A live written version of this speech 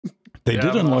They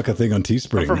did unlock a thing on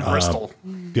Teespring. I'm from Bristol.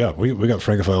 Yeah, we got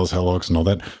Frankophiles, Hellox, and all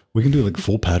that. We can do like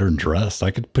full pattern dress.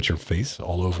 I could put your face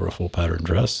all over a full pattern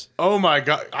dress. Oh my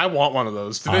god, I want one of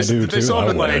those. Do they sell them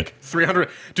in like 300?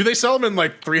 Do they sell them in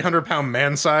like 300-pound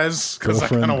man size? Because I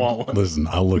kind of want one. Listen,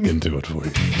 I'll look into it for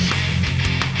you.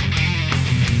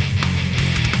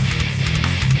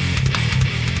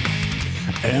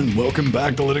 And welcome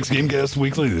back to LinuxGameCast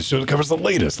Weekly, the show that covers the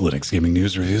latest Linux gaming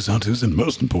news, reviews, how-tos, and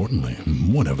most importantly,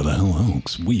 whatever the hell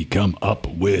else we come up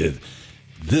with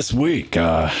this week.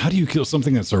 How do you kill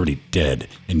something that's already dead?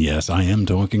 And yes, I am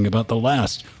talking about the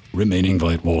last remaining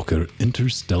White Walker,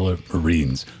 Interstellar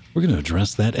Marines. We're going to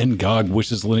address that, and GOG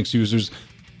wishes Linux users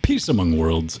peace among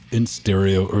worlds in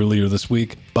stereo earlier this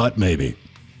week, but maybe,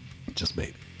 just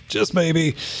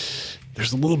maybe,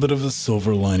 there's a little bit of a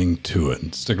silver lining to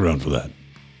it. Stick around for that.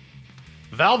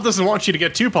 Valve doesn't want you to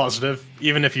get too positive,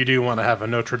 even if you do want to have a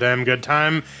Notre Dame good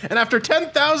time. And after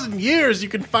 10,000 years, you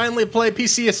can finally play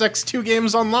PCSX2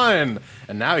 games online.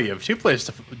 And now you have two ways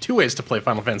to play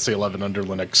Final Fantasy XI under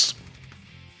Linux.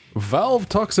 Valve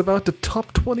talks about the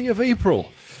top 20 of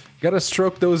April. Gotta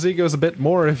stroke those egos a bit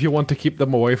more if you want to keep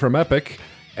them away from Epic.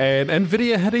 And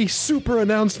NVIDIA had a super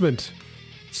announcement.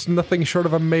 It's nothing short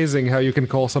of amazing how you can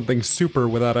call something super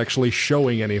without actually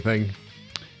showing anything.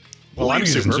 Well,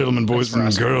 ladies and gentlemen, boys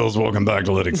and girls, welcome back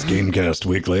to LinuxGameCast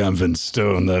Weekly. I'm Vince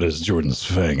Stone, that is Jordan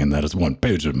Sfang, and that is one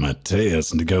page of Mateus.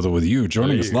 And together with you,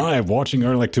 joining us live, watching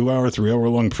our like 2-hour,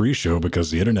 3-hour-long pre-show because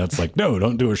the internet's like, no,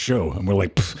 don't do a show. And we're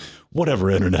like,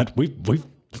 whatever, internet.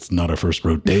 It's not our first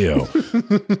rodeo.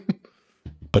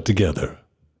 But together,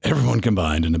 everyone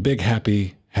combined in a big,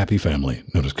 happy family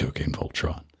known as Cocaine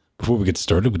Voltron. Before we get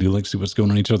started, we do like to see what's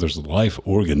going on in each other's life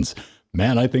organs.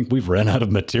 Man, I think we've ran out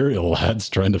of material, lads,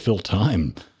 trying to fill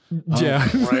time. Yeah.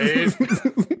 Right?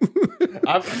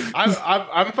 I'm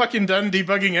fucking done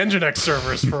debugging Nginx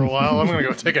servers for a while. I'm gonna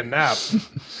go take a nap.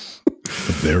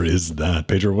 There is that.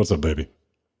 Pedro, what's up, baby?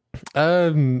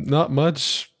 Not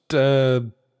much.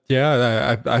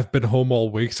 Yeah, I've been home all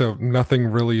week, so nothing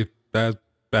really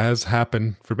has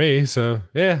happened for me. So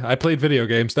yeah, I played video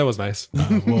games. That was nice.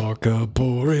 I walk a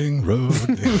boring road.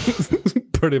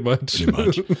 Pretty much.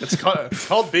 It's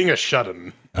called being a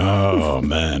shut-in. Oh,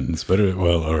 man. It's better.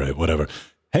 Well, all right, whatever.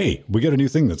 Hey, we got a new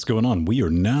thing that's going on. We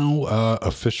are now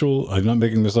official, I'm not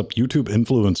making this up, YouTube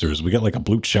influencers. We got like a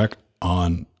blue check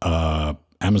on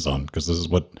Amazon because this is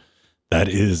what that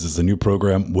is a new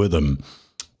program with them.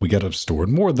 We got to store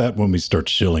more of that when we start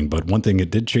shilling. But one thing, it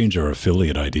did change our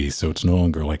affiliate ID, so it's no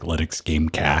longer like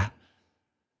LinuxGameCast.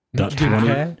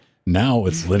 Now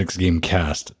it's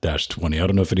LinuxGameCast-20. I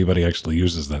don't know if anybody actually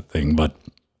uses that thing, but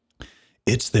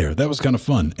it's there. That was kind of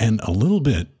fun. And a little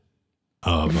bit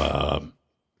of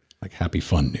like happy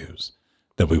fun news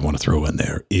that we want to throw in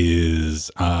there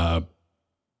is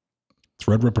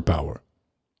Threadripper Power.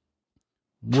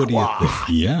 What do you think?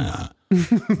 Yeah.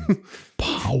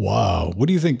 Power. What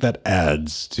do you think that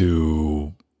adds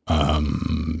to...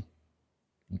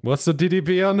 What's the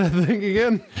DDP on that thing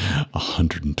again?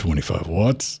 125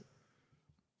 watts.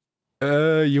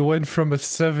 You went from a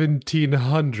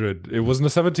 1700. It wasn't a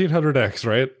 1700X,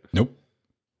 right? Nope.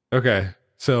 Okay.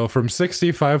 So from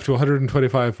 65 to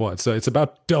 125 watts. So it's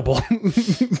about double. A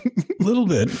little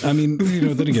bit. I mean, you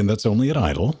know, then again, that's only at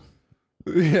idle.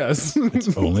 Yes.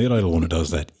 It's only at idle when it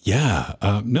does that. Yeah.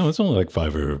 No, it's only like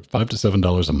 $5 to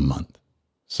 $7 a month.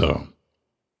 So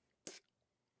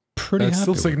pretty That's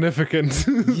happy still significant.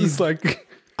 It's like...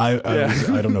 I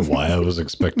don't know why I was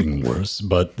expecting worse,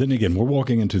 but then again, we're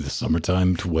walking into the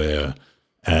summertime to where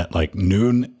at like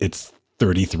noon, it's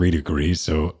 33 degrees.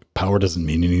 So power doesn't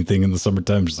mean anything in the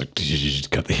summertime. Just like, just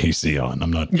cut the AC on.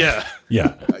 I'm not. Yeah.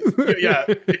 Yeah. Yeah.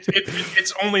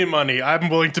 It's only money. I'm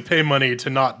willing to pay money to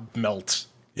not melt.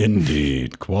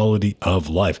 Indeed. Quality of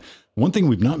life. One thing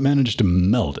we've not managed to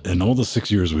melt in all the 6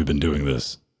 years we've been doing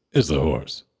this is the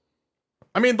horse.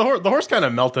 I mean, the horse kind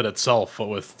of melted itself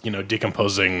with, you know,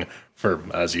 decomposing for,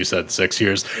 as you said, 6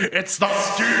 years. It's the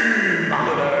Steam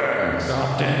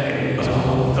update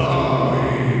of the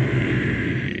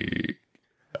week.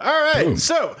 All right, Boom.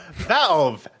 So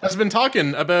Valve has been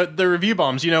talking about the review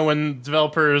bombs. You know, when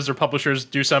developers or publishers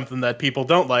do something that people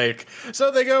don't like,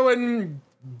 so they go and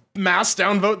mass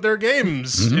downvote their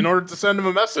games in order to send them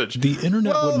a message. The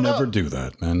internet would never do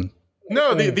that, man.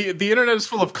 No, the internet is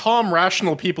full of calm,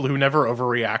 rational people who never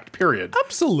overreact, period.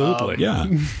 Absolutely. Yeah.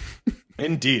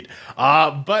 Indeed,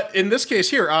 but in this case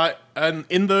here, and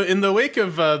in the wake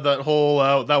of that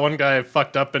whole that one guy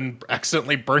fucked up and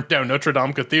accidentally burnt down Notre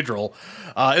Dame Cathedral,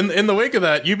 in the wake of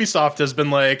that, Ubisoft has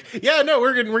been like, yeah, no,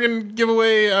 we're gonna give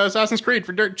away Assassin's Creed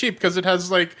for dirt cheap because it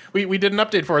has like we did an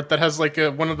update for it that has like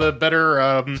one of the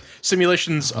better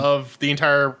simulations of the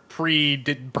entire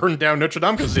burned down Notre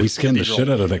Dame Cathedral. We scanned the shit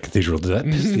out of that cathedral. Did that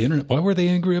piss the internet? Why were they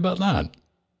angry about that?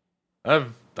 I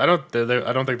don't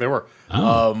think they were.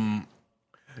 Oh.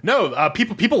 No,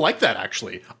 people like that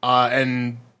actually,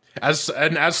 and as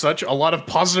such, a lot of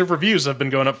positive reviews have been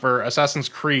going up for Assassin's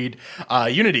Creed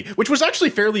Unity, which was actually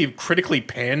fairly critically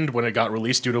panned when it got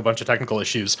released due to a bunch of technical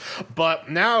issues.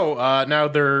 But now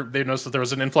they noticed that there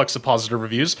was an influx of positive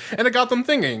reviews, and it got them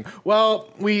thinking. Well,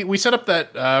 we set up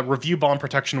that review bomb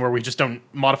protection where we just don't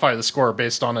modify the score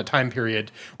based on a time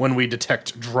period when we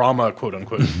detect drama, quote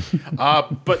unquote.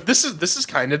 But this is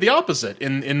kind of the opposite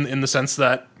in the sense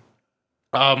that.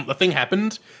 A thing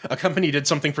happened, a company did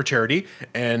something for charity,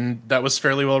 and that was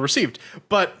fairly well received.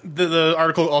 But the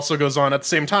article also goes on at the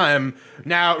same time,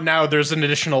 now there's an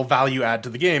additional value add to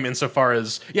the game insofar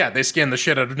as, yeah, they scanned the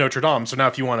shit out of Notre Dame, so now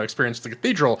if you want to experience the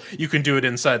cathedral, you can do it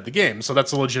inside the game, so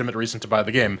that's a legitimate reason to buy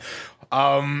the game.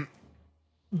 The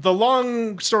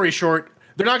long story short,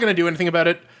 they're not going to do anything about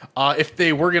it. If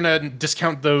they were going to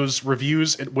discount those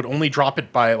reviews, it would only drop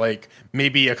it by like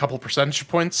maybe a couple percentage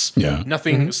points. Yeah.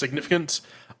 Nothing significant.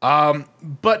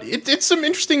 But it's some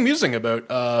interesting musing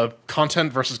about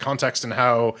content versus context and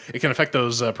how it can affect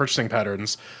those purchasing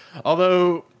patterns.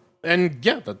 Although, and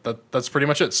yeah, that's pretty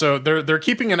much it. So they're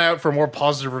keeping an eye out for more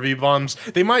positive review bombs.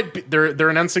 They're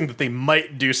announcing that they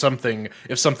might do something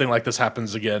if something like this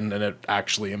happens again and it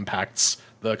actually impacts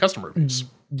the customer reviews.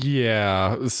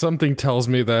 Yeah, something tells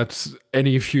me that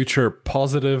any future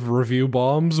positive review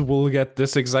bombs will get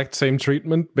this exact same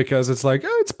treatment because it's like,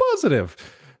 oh, it's positive.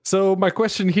 So my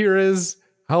question here is,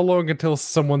 how long until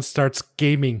someone starts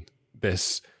gaming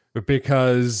this?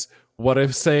 Because what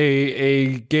if, say,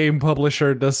 a game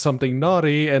publisher does something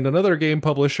naughty and another game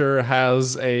publisher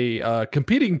has a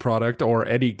competing product, or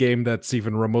any game that's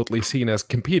even remotely seen as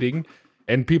competing,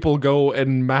 and people go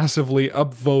and massively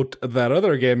upvote that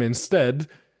other game instead,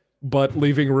 but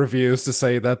leaving reviews to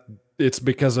say that it's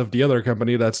because of the other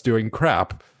company that's doing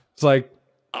crap. It's like,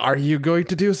 are you going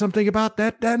to do something about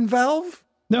that then, Valve?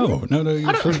 No.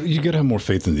 You gotta have more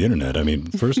faith in the internet. I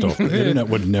mean, first off, the internet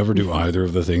would never do either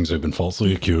of the things they've been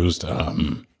falsely accused.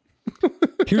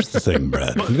 Here's the thing,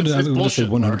 Brad. I'm gonna say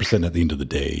 100% at the end of the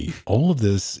day. All of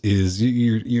this is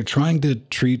you're trying to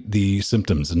treat the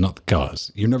symptoms and not the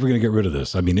cause. You're never gonna get rid of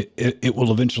this. I mean, it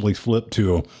will eventually flip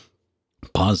to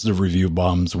positive review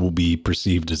bombs will be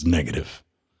perceived as negative.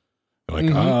 Like,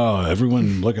 oh,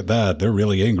 everyone, look at that. They're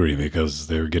really angry because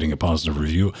they're getting a positive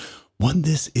review. What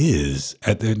this is,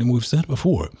 and we've said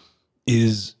before,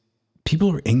 is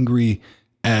people are angry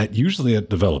usually at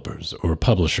developers or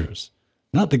publishers,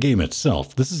 not the game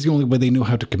itself. This is the only way they know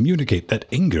how to communicate that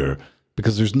anger,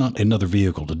 because there's not another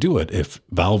vehicle to do it. If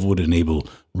Valve would enable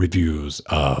reviews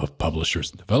of publishers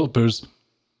and developers,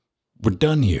 we're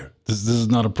done here. This is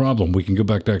not a problem. We can go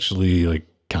back to actually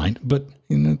but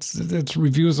you know, it's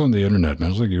reviews on the internet,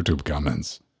 man. It's like YouTube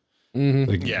comments.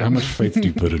 Like, how much faith do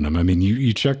you put in them? I mean,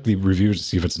 you check the reviews to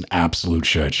see if it's an absolute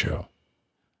shit show.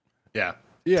 Yeah.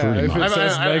 Yeah, if it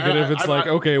says negative, it's like,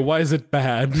 okay, why is it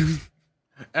bad?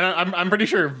 And I'm pretty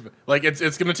sure like it's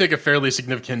going to take a fairly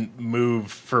significant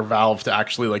move for Valve to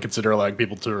actually like consider allowing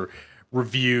people to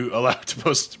allowed to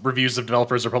post reviews of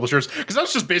developers or publishers, because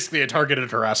that's just basically a targeted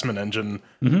harassment engine.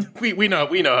 We know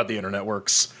how the internet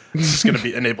works. It's just going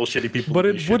to enable shitty people. But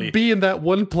to be it would be in that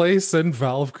one place, and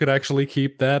Valve could actually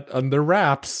keep that under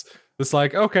wraps. It's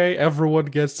like, okay, everyone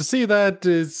gets to see that.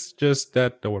 It's just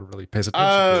that no one really pays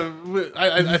attention to it.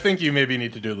 I think you maybe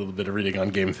need to do a little bit of reading on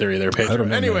game theory there, Pedro.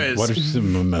 Anyways, what is the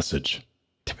message?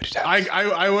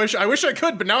 I wish I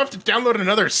could, but now I have to download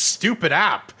another stupid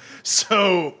app.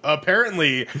 So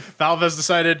apparently Valve has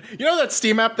decided, you know that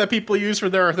Steam app that people use for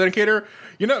their authenticator,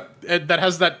 you know, that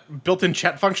has that built-in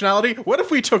chat functionality? What if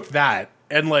we took that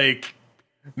and like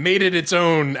made it its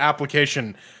own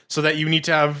application so that you need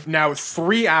to have now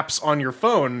 3 apps on your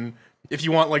phone if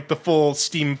you want like the full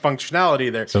Steam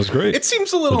functionality there? Sounds great. It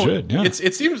seems a little legit, yeah.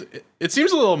 it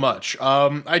seems a little much.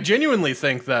 I genuinely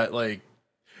think that like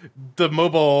the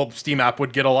mobile Steam app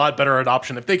would get a lot better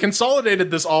adoption if they consolidated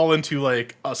this all into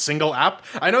like a single app.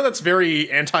 I know that's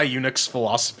very anti-Unix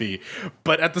philosophy,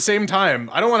 but at the same time,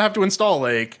 I don't want to have to install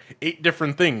like 8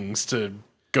 different things to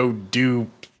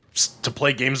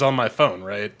play games on my phone,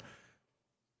 right?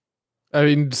 I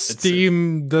mean,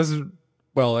 Steam doesn't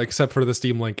well, except for the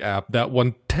Steam Link app, that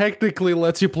one technically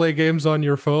lets you play games on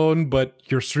your phone, but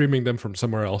you're streaming them from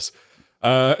somewhere else.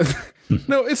 No,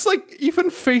 it's like even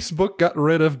Facebook got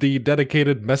rid of the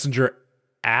dedicated Messenger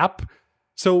app.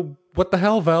 So what the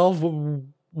hell, Valve?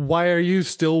 Why are you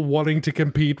still wanting to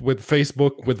compete with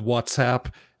Facebook, with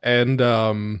WhatsApp,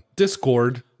 and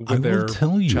Discord with their I will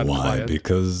tell you why, client?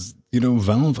 because, you know,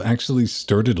 Valve actually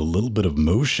started a little bit of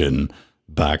motion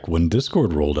back when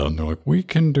Discord rolled out, and they're like, we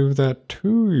can do that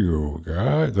too, you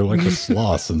guys. They're like the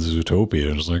sloths in Zootopia,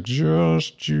 and it's like,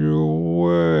 just you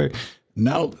wait.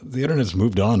 Now the internet's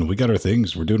moved on, we got our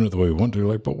things, we're doing it the way we want to,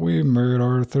 like, but we made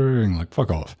our thing. Like,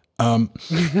 fuck off. At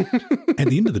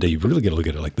the end of the day, you really got to look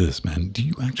at it like this, man. Do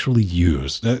you actually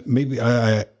use, maybe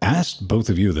I asked both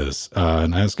of you this,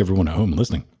 and I ask everyone at home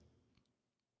listening,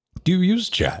 do you use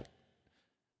chat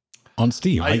on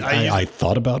Steam? I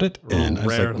thought about it, and I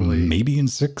was like, maybe in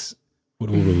what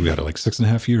we got, like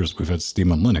 6.5 years we've had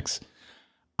Steam on Linux.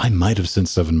 I might have sent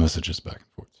 7 messages back and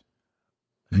forth.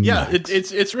 Yeah,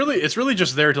 it's really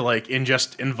just there to like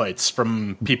ingest invites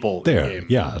from people there. in game.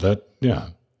 Yeah.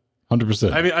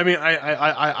 100%.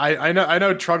 I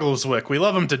know Truggleswick. We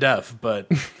love him to death,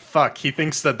 but fuck, he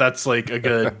thinks that's like a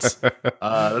good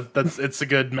it's a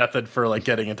good method for like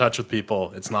getting in touch with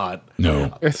people. It's not.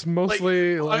 No. It's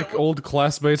mostly like old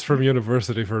classmates from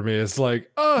university for me. It's like,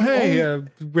 oh hey,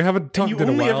 we haven't talked in a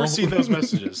while. You only ever see those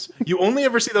messages. You only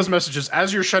ever see those messages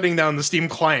as you're shutting down the Steam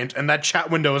client, and that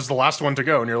chat window is the last one to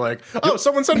go, and you're like, oh,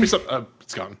 someone sent me something.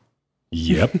 It's gone.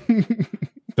 Yep.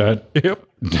 Yep.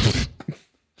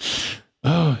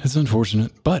 Oh, it's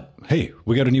unfortunate, but hey,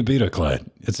 we got a new beta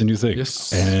client. It's a new thing.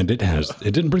 Yes. And it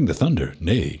didn't bring the thunder.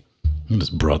 Nay, it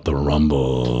just brought the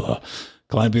rumble.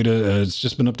 Client beta has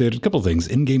just been updated. A couple of things.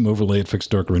 In-game overlay, it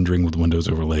fixed dark rendering with Windows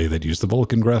overlay that used the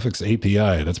Vulkan Graphics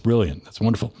API. That's brilliant. That's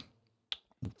wonderful.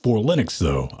 For Linux,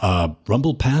 though,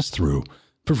 Rumble pass-through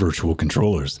for virtual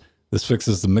controllers. This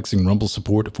fixes the mixing Rumble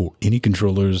support for any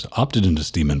controllers opted into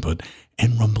Steam Input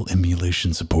and Rumble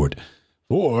emulation support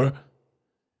for...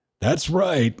 That's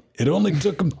right. It only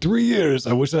took them 3 years.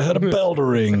 I wish I had a bell to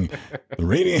ring.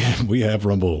 We have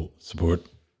Rumble support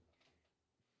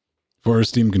for our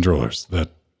Steam controllers.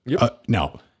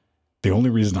 Now, the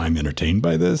only reason I'm entertained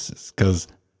by this is because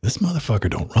this motherfucker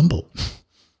don't rumble.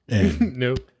 And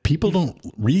Nope. People don't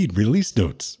read release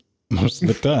notes most of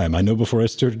the time. I know before I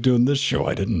started doing this show,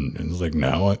 I didn't. It was like,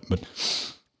 no, but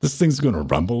this thing's going to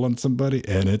rumble on somebody,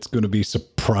 and it's going to be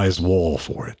surprise wall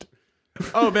for it.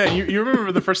 Oh man, you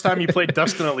remember the first time you played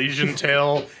Dust and Elysian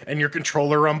Tale and your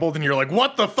controller rumbled and you're like,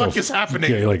 what the fuck is happening?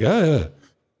 Yeah, you're like,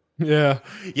 Yeah.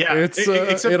 It's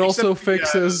it also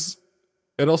fixes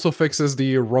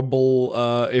the rumble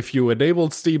if you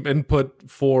enabled Steam input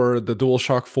for the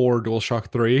DualShock 4,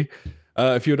 DualShock 3.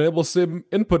 If you enable Steam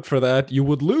input for that, you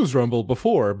would lose rumble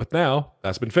before, but now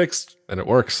that's been fixed and it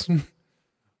works.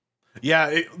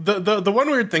 Yeah, the one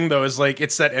weird thing though is like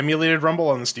it's that emulated rumble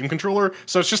on the Steam controller,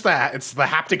 so it's just that it's the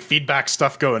haptic feedback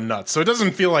stuff going nuts. So it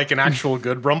doesn't feel like an actual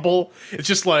good rumble. It's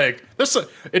just like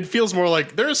it feels more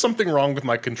like there is something wrong with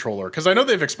my controller, because I know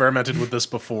they've experimented with this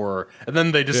before and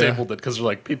then they disabled it because they're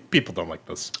like people don't like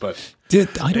this. But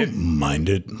I don't mind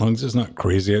it as long as it's not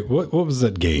crazy. What was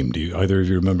that game? Do either of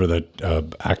you remember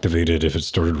that activated if it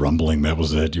started rumbling? That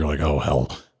was it. You're like, oh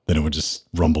hell, then it would just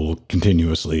rumble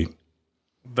continuously.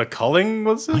 The culling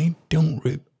was it? I don't.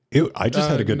 I just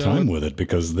had a good time with it,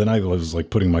 because then I was like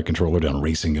putting my controller down,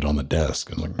 racing it on the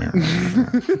desk. I was like,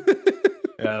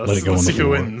 yeah, let it go on the see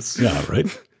floor. who wins. Yeah,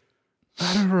 right.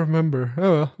 I don't remember.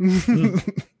 Oh well.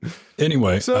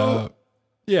 Anyway, so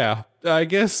yeah, I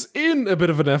guess in a bit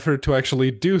of an effort to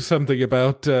actually do something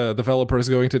about developers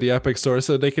going to the Epic Store,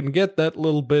 so they can get that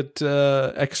little bit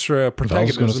extra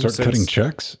protagonism. Valve's going to start cutting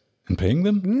checks and paying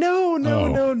them? No.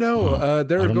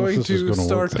 They're going to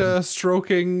start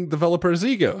stroking developers'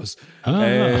 egos.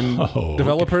 And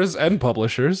developers and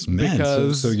publishers. Man,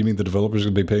 because so you mean the developers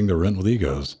going to be paying their rent with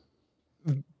egos?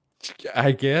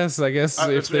 I guess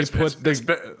if they put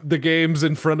the games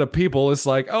in front of people, it's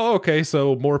like, oh, okay,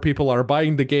 so more people are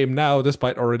buying the game now,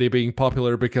 despite already being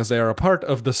popular, because they are a part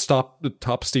of the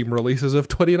top Steam releases of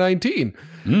 2019.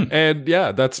 And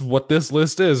yeah, that's what this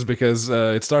list is, because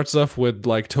it starts off with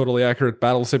like Totally Accurate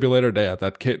Battle Simulator. Yeah,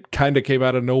 that kind of came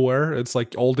out of nowhere. It's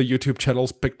like all the YouTube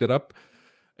channels picked it up.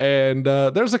 And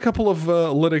there's a couple of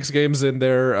Linux games in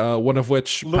there, one of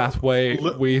which Pathway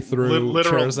through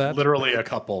Charizard. Literally a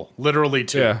couple. Literally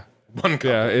two. Yeah. One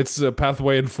couple. Yeah, it's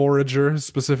Pathway and Forager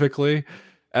specifically.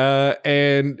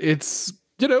 And it's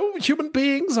you know, human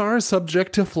beings are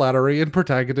subject to flattery and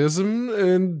protagonism,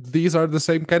 and these are the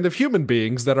same kind of human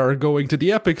beings that are going to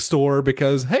the Epic Store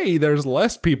because, hey, there's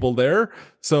less people there,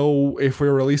 so if we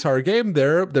release our game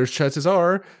there, there's chances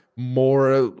are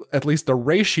more, at least the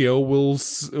ratio will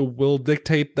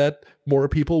dictate that more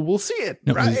people will see it,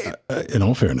 no, right? In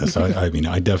all fairness, I mean,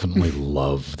 I definitely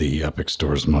love the Epic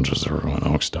Store as much as everyone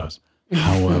else does.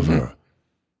 However,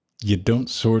 you don't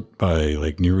sort by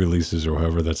like new releases or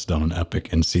however that's done on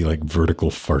Epic and see like vertical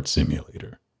fart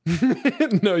simulator.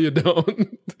 No, you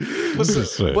don't.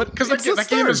 Listen, because that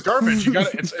game is garbage. You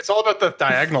got it's all about the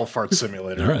diagonal fart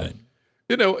simulator. Right.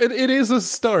 You know, it is a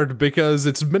start because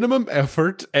it's minimum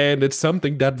effort and it's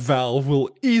something that Valve will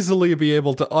easily be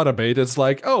able to automate. It's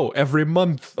like, oh, every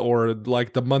month or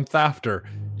like the month after,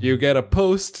 you get a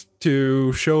post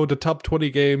to show the top 20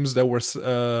 games that were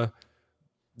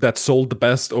that sold the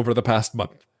best over the past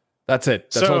month. That's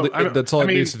it. That's all it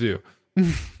needs to do.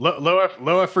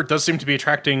 Low effort does seem to be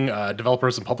attracting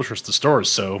developers and publishers to stores,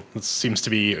 so this seems to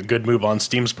be a good move on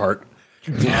Steam's part.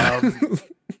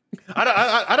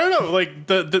 I don't know, like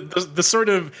the sort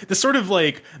of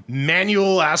like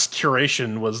manual ass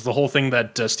curation was the whole thing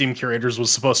that Steam Curators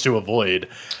was supposed to avoid.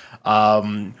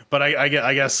 But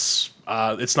I guess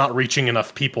it's not reaching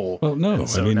enough people. Well, no,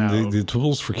 so I mean the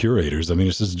tools for curators. I mean,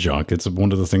 it's just junk. It's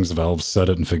one of the things Valve set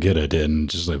it and forget it, and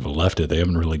just like left it. They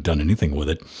haven't really done anything with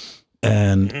it.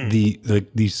 And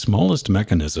the smallest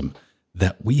mechanism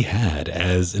that we had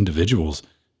as individuals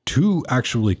to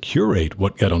actually curate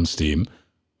what got on Steam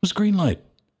was Greenlight.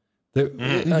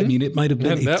 I mean, it might have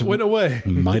been that went away.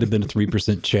 Might have been a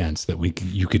 3% chance that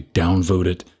you could downvote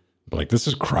it. Like, this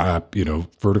is crap, you know,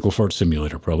 Vertical Fart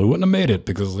Simulator probably wouldn't have made it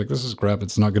because, like, this is crap,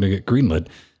 it's not going to get greenlit.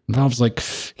 And Valve's like,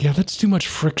 yeah, that's too much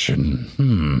friction.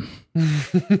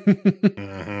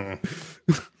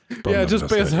 Yeah, just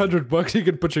pay us $100, you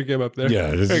can put your game up there.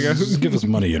 Yeah, just give us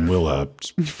money and we'll,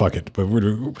 fuck it. But we're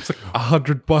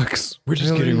 $100. We're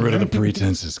just getting rid of the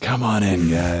pretenses. Come on in,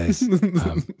 guys.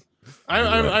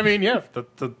 I mean, yeah,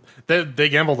 they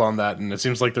gambled on that, and it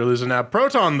seems like they're losing now.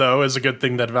 Proton, though, is a good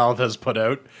thing that Valve has put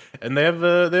out, and they have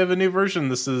a new version.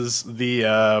 This is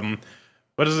the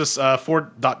what is this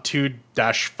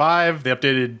 4.2-5? They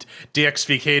updated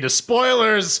DXVK to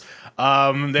spoilers.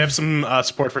 They have some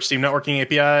support for Steam networking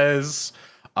APIs,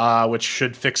 which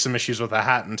should fix some issues with the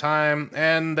hat in time,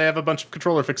 and they have a bunch of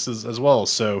controller fixes as well,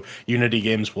 so Unity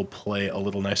games will play a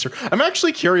little nicer. I'm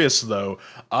actually curious, though,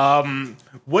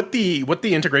 what the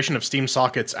integration of Steam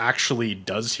sockets actually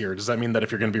does here. Does that mean that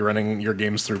if you're going to be running your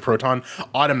games through Proton,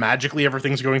 automatically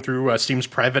everything's going through Steam's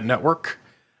private network?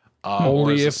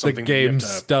 Only if the game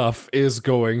stuff is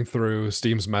going through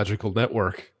Steam's magical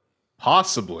network.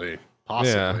 Possibly.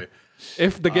 Yeah.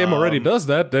 If the game already does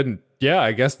that, then yeah,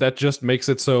 I guess that just makes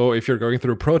it so if you're going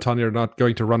through Proton, you're not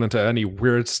going to run into any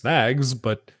weird snags,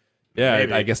 but yeah,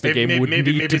 I guess the game would need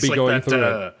to be going through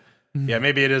it. Yeah,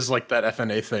 maybe it is like that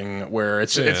FNA thing where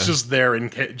it's just there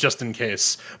just in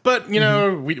case. But you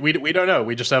know, we don't know.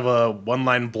 We just have a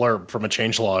one-line blurb from a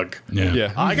changelog.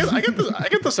 Yeah. I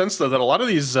get the sense though that a lot of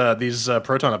these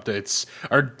Proton updates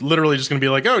are literally just going to be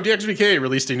like, oh, DXVK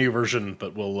released a new version,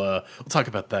 but we'll talk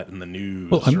about that in the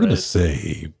news. Well, I'm going to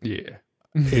say, yeah,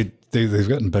 they've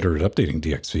gotten better at updating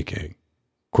DXVK.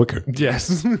 Quicker.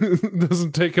 Yes.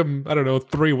 Doesn't take them, I don't know,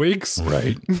 3 weeks.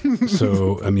 Right.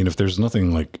 So, I mean, if there's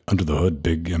nothing like under the hood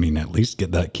big, I mean, at least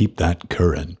keep that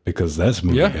current because that's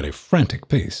moving at a frantic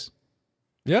pace.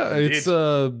 Yeah, it's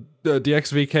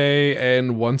DXVK,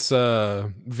 and once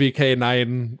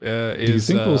VK9 is... Do you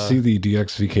think we'll see the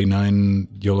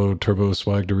DXVK9 YOLO Turbo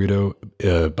Swag Dorito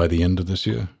by the end of this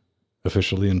year?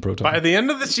 Officially in Proton? By the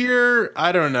end of this year,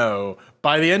 I don't know.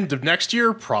 By the end of next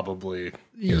year, probably.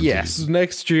 Yes,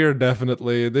 next year,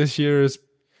 definitely. This year is...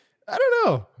 I don't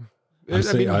know.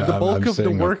 The bulk of the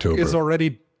work is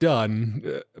already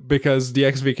done because the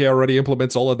DXVK already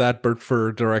implements all of that, but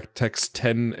for DirectX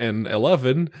 10 and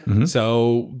 11.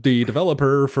 So the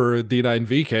developer for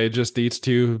D9VK just needs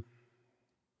to,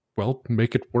 well,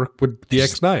 make it work with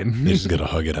DX9. They just got to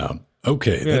hug it out.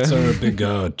 Okay, that's our big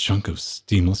chunk of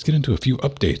Steam. Let's get into a few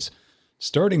updates.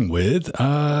 Starting with,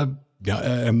 I'm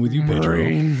with you, Pedro.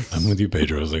 Marines. I'm with you,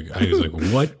 Pedro. I was like,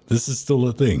 what? This is still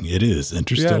a thing. It is.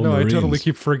 Interstellar Marines. I totally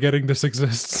keep forgetting this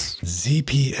exists.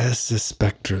 ZPS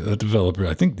Spectre, the developer.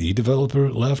 I think the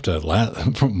developer left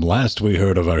from last we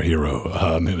heard of our hero.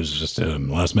 It was just him,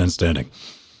 last man standing.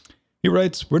 He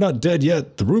writes, we're not dead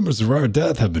yet. The rumors of our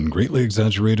death have been greatly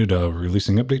exaggerated.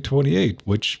 Releasing update 28,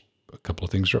 which a couple of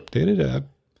things are updated.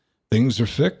 Things are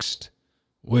fixed.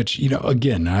 Which, you know,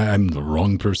 again, I'm the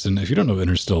wrong person. If you don't know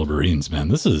Interstellar Marines, man,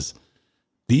 this is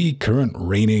the current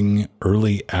reigning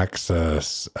early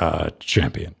access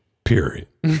champion, period.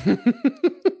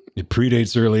 It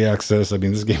predates early access. I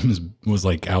mean, this game was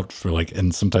like out for like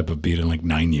in some type of beta like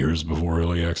 9 years before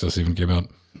early access even came out.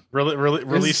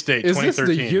 Release date 2013. Is this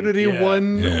the Unity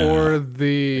one or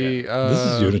the this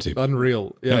is Unity.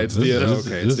 Unreal? Yeah, No, it's this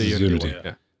the is Unity. one.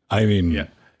 Yeah. I mean,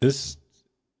 this.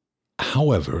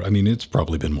 However, I mean, it's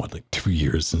probably been what, like 2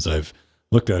 years since I've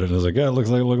looked at it, and I was like, yeah, it looked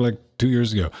like 2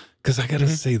 years ago. Because I gotta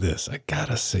say this. I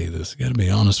gotta be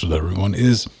honest with everyone.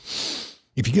 Is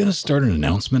if you're gonna start an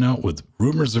announcement out with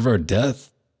rumors of our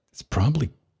death, it's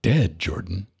probably dead,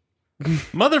 Jordan.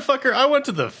 Motherfucker, I went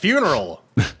to the funeral.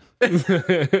 They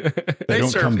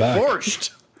don't come back.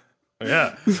 Borscht.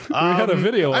 Yeah. We had a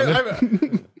video on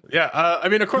it. I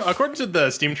mean, according to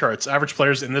the Steam charts, average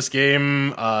players in this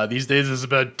game these days is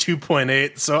about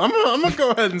 2.8. So I'm gonna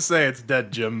go ahead and say it's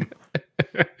dead, Jim.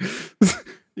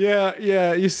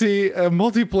 Yeah. You see, a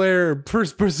multiplayer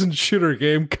first-person shooter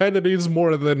game kind of needs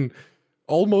more than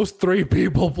almost 3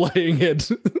 people playing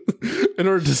it in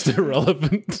order to stay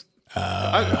relevant.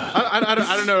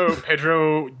 I don't know,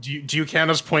 Pedro. Do you count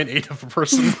as 0.8 of a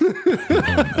person? Oh,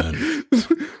 man.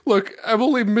 Look, I'm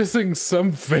only missing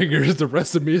some fingers. The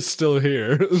rest of me is still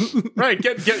here. Right,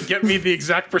 get me the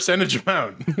exact percentage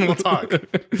amount. We'll talk.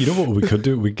 You know what we could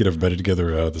do? We could get everybody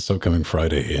together this upcoming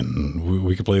Friday, and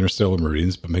we could play Interstellar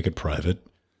Marines, but make it private.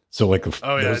 So, like, if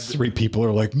those 3 people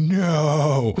are like,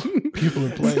 no, people are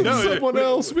playing. Someone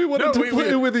else. We wanted to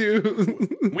play with you.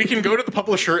 We can go to the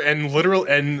publisher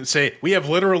and say, we have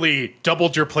literally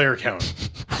doubled your player count.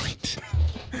 Right.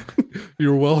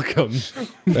 You're welcome.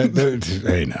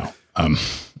 Hey, now.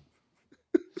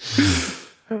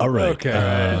 All right. Okay.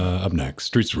 Up next,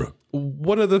 Streets of Rogue.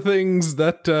 One of the things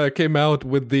that came out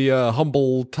with the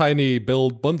humble, tiny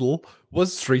build bundle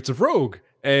was Streets of Rogue.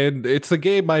 And it's a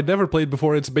game I'd never played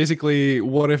before. It's basically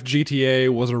what if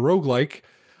GTA was a roguelike.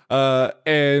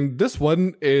 And this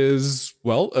one is,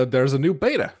 well, there's a new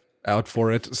beta out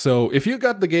for it. So if you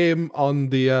got the game on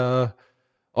the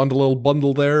little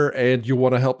bundle there and you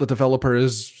want to help the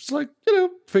developers, like,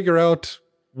 figure out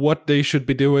what they should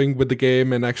be doing with the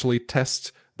game and actually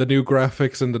test the new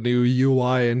graphics and the new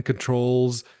UI and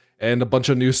controls and a bunch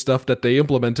of new stuff that they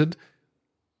implemented,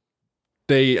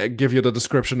 they give you the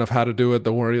description of how to do it.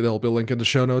 Don't worry, there'll be a link in the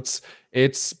show notes.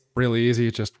 It's really easy.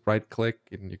 Just right click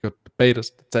and you go to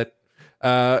betas. That's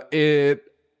it.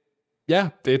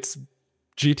 It's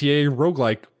GTA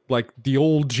roguelike, like the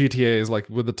old GTAs, like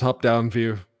with the top-down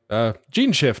view.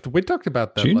 Gene Shift, we talked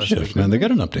about that. Gene Shift, man, they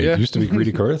got an update. Yeah. It used to be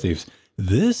Greedy Car Thieves.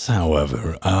 This,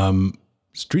 however,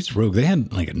 Streets of Rogue, they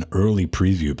had like an early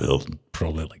preview build,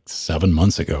 probably like 7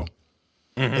 months ago.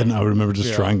 And I remember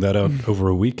just trying that out over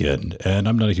a weekend. And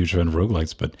I'm not a huge fan of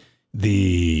roguelikes, but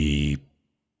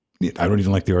I don't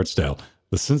even like the art style.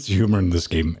 The sense of humor in this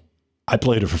game, I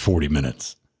played it for 40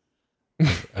 minutes.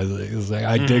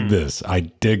 I dig this. I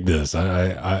dig this.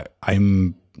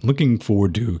 I'm looking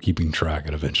forward to keeping track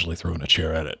and eventually throwing a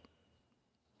chair at it.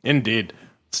 Indeed.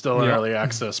 Still in early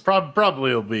access.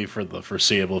 Probably will be for the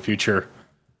foreseeable future.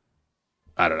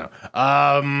 I don't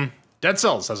know. Dead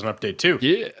Cells has an update too.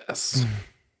 Yes.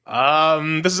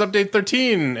 This is update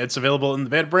 13. It's available in the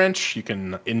beta branch. You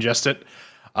can ingest it.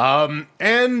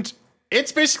 And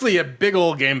it's basically a big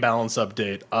old game balance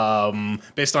update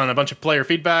based on a bunch of player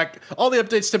feedback. All the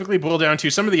updates typically boil down to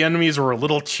some of the enemies were a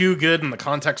little too good in the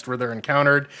context where they're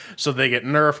encountered, so they get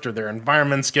nerfed or their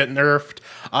environments get nerfed.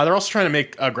 They're also trying to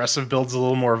make aggressive builds a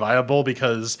little more viable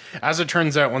because, as it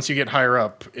turns out, once you get higher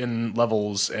up in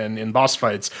levels and in boss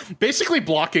fights, basically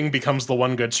blocking becomes the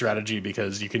one good strategy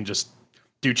because you can just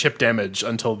do chip damage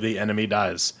until the enemy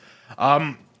dies.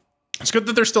 It's good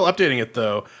that they're still updating it,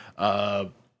 though.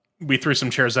 We threw some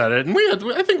chairs at it, and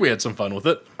I think we had some fun with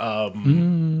it.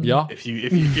 Yeah.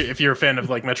 If you're a fan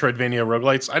of like Metroidvania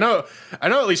roguelites, I know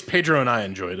at least Pedro and I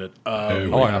enjoyed it. I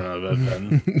don't know about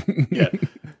Ben. Yeah.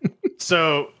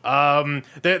 So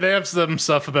they have some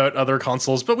stuff about other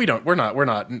consoles, but we're not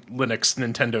Linux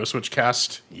Nintendo Switch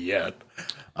cast yet.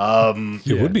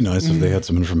 It would be nice if they had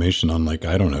some information on, like,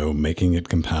 I don't know, making it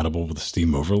compatible with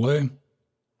Steam Overlay.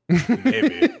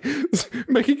 Maybe.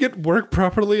 Making it work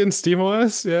properly in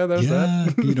SteamOS. Yeah, there's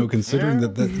that. Considering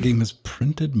that game has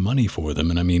printed money for them.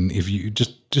 And I mean, if you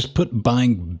just put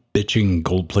buying bitching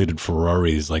gold-plated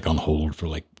Ferraris like on hold for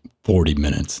like 40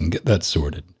 minutes and get that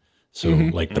sorted. So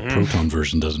like the Proton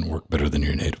version doesn't work better than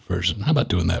your native version. How about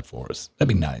doing that for us?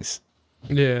 That'd be nice.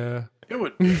 Yeah. It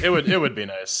would be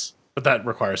nice. But that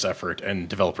requires effort, and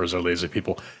developers are lazy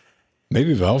people.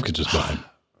 Maybe Valve could just buy it.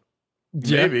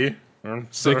 Maybe.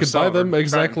 They could buy them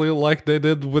exactly like they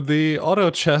did with the auto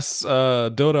chess,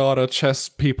 Dota auto chess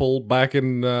people back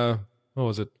in, what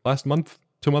was it, last month?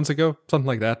 2 months ago? Something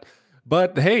like that.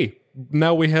 But hey,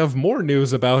 now we have more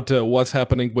news about what's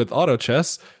happening with auto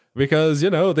chess, because, you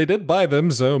know, they did buy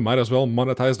them, so might as well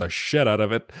monetize the shit out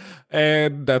of it.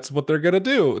 And that's what they're gonna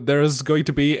do. There's going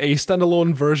to be a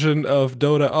standalone version of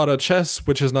Dota Auto Chess,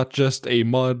 which is not just a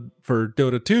mod for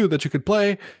Dota 2 that you could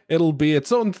play. It'll be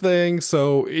its own thing,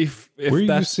 so if Where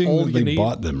that's are you all seeing you they need...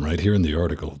 bought them right here in the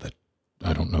article that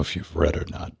I don't know if you've read or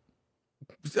not.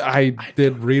 I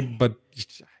did read, but...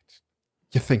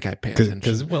 You think I pay attention?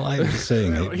 Because, well, I'm just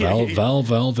saying,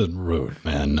 Valve and Rode,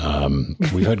 man.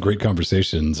 We've had great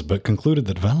conversations, but concluded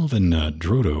that Valve and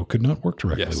Drodo could not work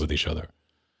directly with each other.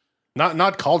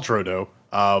 Not called Drodo.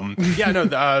 Yeah,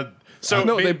 no. So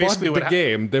no, they bought the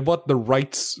game. They bought the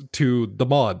rights to the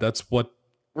mod. That's what.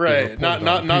 Right, not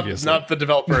the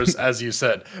developers, as you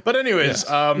said. But anyways,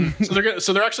 yes.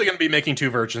 So they're actually going to be making two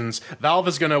versions. Valve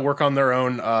is going to work on their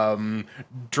own.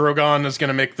 Drogon is going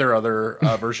to make their other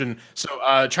version. So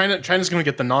China's going to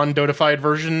get the non-Dotified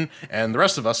version, and the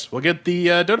rest of us will get the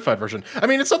Dotified version. I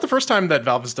mean, it's not the first time that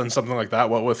Valve has done something like that.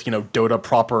 What with Dota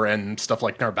proper and stuff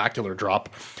like Narbacular Drop.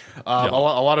 A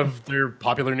lot of their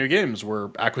popular new games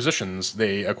were acquisitions.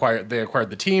 They acquired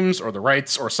the teams or the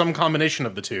rights or some combination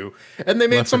of the two, and they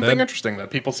made something interesting that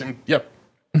people seem. Yep,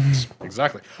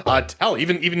 exactly. Hell,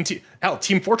 even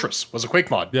Team Fortress was a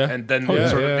Quake mod, and then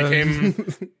sort of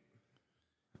became.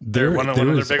 There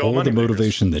is all the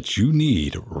motivation that you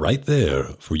need right there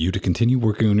for you to continue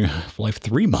working on your Half-Life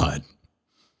 3 mod.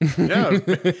 Yeah,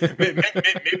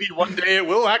 maybe one day it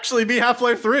will actually be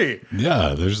Half-Life 3.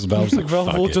 Yeah, there's Valve's like,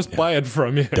 Valve will just buy it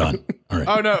from you. Done. All right.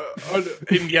 Oh no,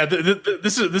 yeah.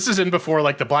 This is in before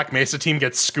like the Black Mesa team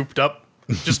gets scooped up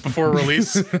just before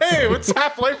release. Hey, it's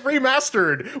Half-Life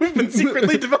Remastered. We've been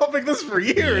secretly developing this for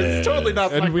years. Yeah. It's totally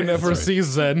not. And we never see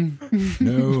Zen.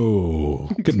 No,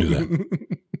 couldn't do that.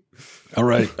 All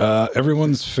right,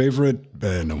 everyone's favorite.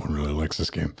 No one really likes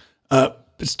this game.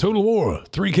 It's Total War,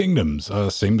 Three Kingdoms,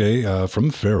 same day from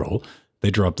Feral.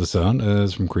 They dropped this on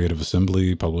as from Creative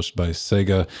Assembly, published by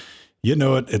Sega. You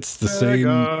know it, it's the same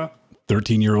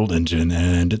 13-year-old engine,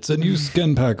 and it's a new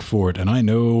skin pack for it. And I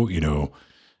know,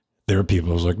 there are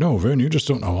people who's like, no, Vin, you just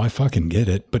don't know. I fucking get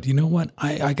it. But you know what?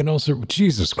 I can also,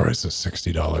 Jesus Christ, it's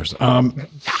 $60.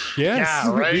 Yes,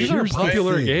 yeah, right. These are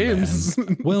popular games.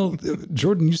 Well,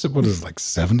 Jordan, you said what is like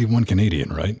 71 Canadian,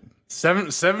 right?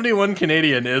 71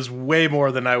 Canadian is way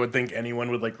more than I would think anyone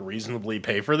would like reasonably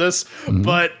pay for this.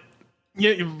 But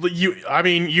you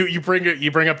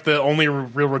bring up the only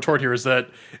real retort here is that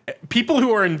people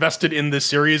who are invested in this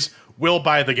series will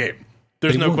buy the game.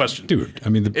 There's no question, dude. I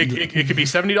mean, it could be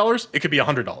 $70. It could be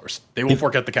 $100. They will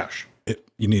forget the cash.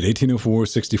 You need 1804,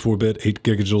 64-bit, 8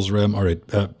 gigajoules RAM. All right,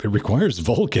 it requires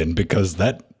Vulkan because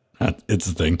it's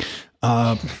a thing.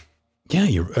 Yeah,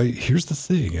 here's the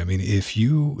thing. I mean, if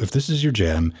this is your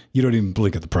jam, you don't even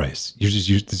blink at the price. You just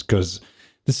use this because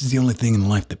this is the only thing in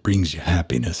life that brings you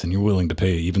happiness, and you're willing to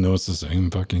pay, even though it's the same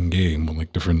fucking game with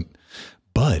like different.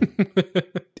 But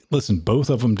listen, both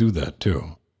of them do that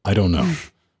too. I don't know.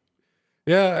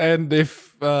 Yeah, and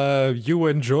if you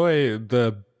enjoy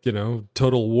the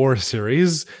Total War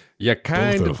series, you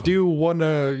kind of do want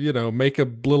to make a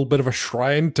little bit of a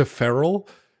shrine to Feral.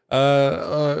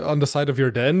 On the side of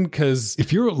your den, because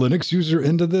if you're a Linux user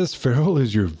into this, Feral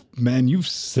is your man. You've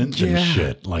sent them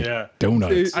shit like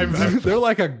donuts. They're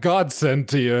like a godsend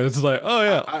to you. It's like, oh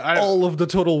yeah, all of the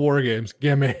Total War games,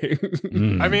 gimme.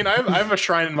 I mean, I have a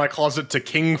shrine in my closet to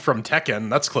King from Tekken.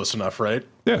 That's close enough, right?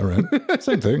 Yeah, right.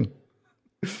 Same thing.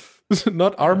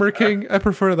 Not Armor King. I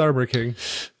prefer the Armor King.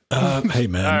 Hey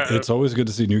man, it's always good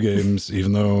to see new games,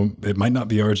 even though it might not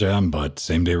be our jam, but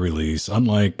same day release.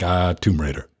 Unlike Tomb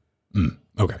Raider.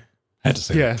 Okay. Had to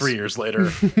say that. 3 years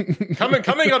later.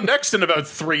 Coming up next in about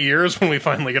 3 years when we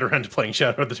finally get around to playing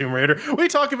Shadow of the Tomb Raider, we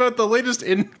talk about the latest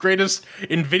and greatest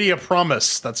NVIDIA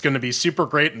promise that's going to be super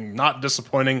great and not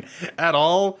disappointing at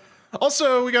all.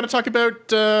 Also, we got to talk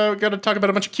about a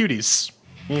bunch of cuties.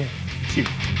 Yeah, cute.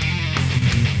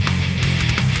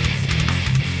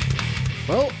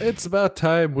 Well, it's about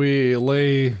time we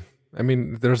lay... I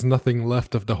mean, there's nothing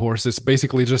left of the horse. It's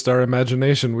basically just our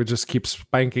imagination. We just keep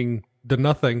spanking the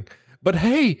nothing. But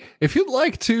hey, if you'd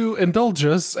like to indulge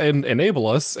us and enable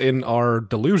us in our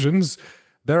delusions,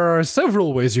 there are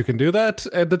several ways you can do that,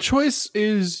 and the choice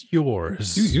is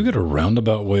yours. You get a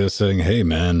roundabout way of saying, hey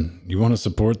man, you want to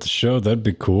support the show? That'd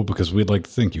be cool because we'd like to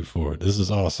thank you for it. This is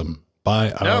awesome.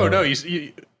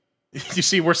 You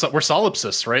see, we're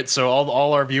solipsists, right? So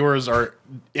all our viewers are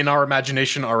in our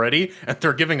imagination already, and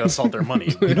they're giving us all their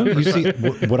money. You see,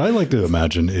 what I like to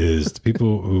imagine is the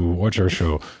people who watch our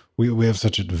show, we have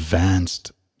such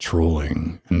advanced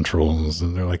trolling and trolls,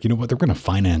 and they're like, you know what, they're going to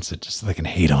finance it just so they can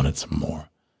hate on it some more.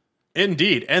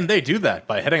 Indeed, and they do that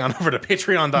by heading on over to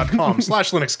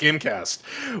patreon.com/LinuxGameCast,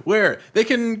 where they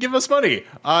can give us money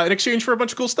in exchange for a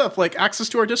bunch of cool stuff, like access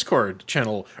to our Discord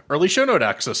channel, early show note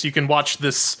access. You can watch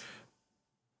this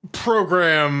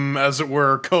program, as it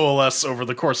were, coalesce over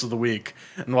the course of the week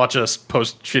and watch us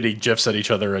post shitty GIFs at each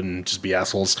other and just be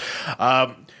assholes.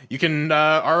 You can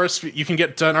you can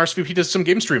get an RSVP to some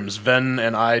game streams. Ven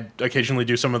and I occasionally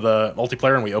do some of the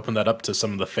multiplayer, and we open that up to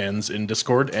some of the fans in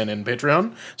Discord and in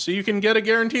Patreon. So you can get a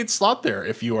guaranteed slot there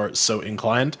if you are so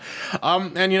inclined.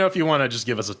 And if you want to just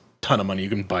give us a ton of money, you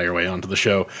can buy your way onto the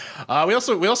show. We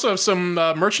also have some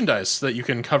merchandise that you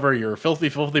can cover your filthy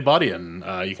body in.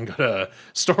 You can go to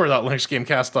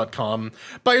store.linuxgamecast.com,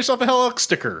 buy yourself a Hellux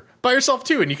sticker, buy yourself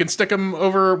two, and you can stick them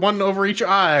one over each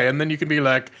eye, and then you can be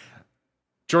like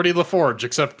Geordie LaForge,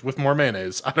 except with more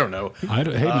mayonnaise. I don't know. Hey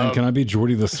man, can I be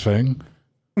Geordie the Sphinx?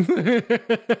 Not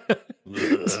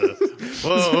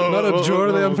a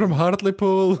Geordie, I'm from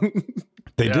Hartlepool.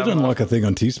 They did unlock a thing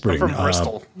on Teespring. From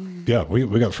Bristol. Yeah, we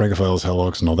got Francophiles,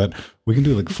 Hellux, and all that. We can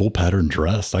do like full pattern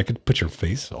dress. I could put your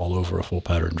face all over a full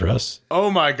pattern dress. Oh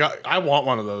my god, I want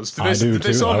one of those. Do I do they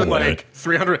too. sell them in I like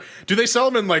 300? Do they sell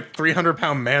them in like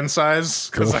 300-pound man size?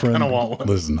 Because I kind of want one.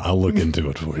 Listen, I'll look into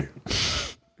it for you.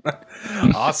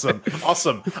 Awesome.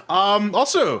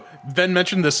 Also, Ben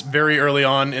mentioned this very early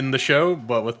on in the show,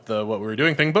 but with the what we were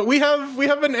doing thing. But we have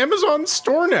an Amazon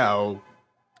store now.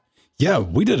 Yeah,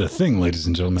 we did a thing, ladies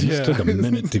and gentlemen. It just took a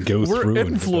minute to go through. We're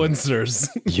influencers.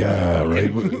 Yeah,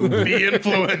 right. Be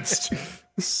influenced.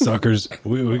 Suckers.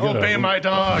 We got Obey my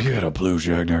dog. You got a blue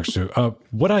jag next to.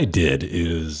 What I did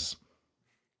is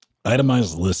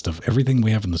itemized list of everything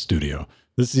we have in the studio.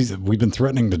 We've been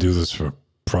threatening to do this for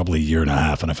probably a year and a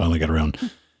half, and I finally got around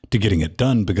to getting it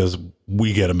done because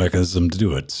we get a mechanism to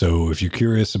do it. So if you're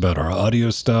curious about our audio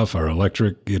stuff, our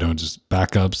electric, just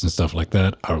backups and stuff like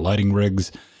that, our lighting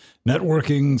rigs,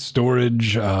 networking,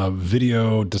 storage,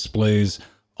 video, displays,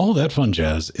 all that fun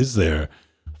jazz is there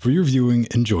for your viewing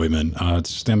enjoyment.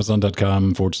 It's just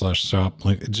amazon.com/shop.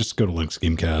 Just go to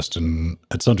LinuxGameCast, and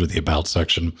it's under the About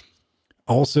section.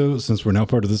 Also, since we're now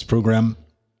part of this program,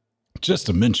 just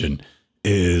to mention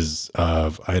is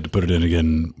I had to put it in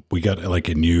again. We got like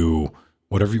a new,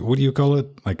 what do you call it?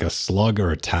 Like a slug or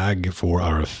a tag for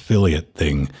our affiliate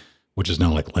thing, which is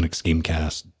now like Linux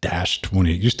Gamecast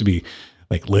 -20. It used to be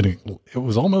like Linux. It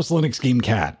was almost Linux Game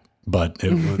Cat, but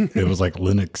it was like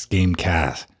Linux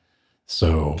Gamecast.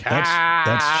 So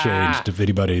that's changed. If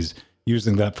anybody's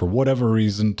using that for whatever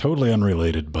reason, totally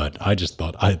unrelated, but I just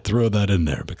thought I'd throw that in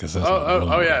there because that's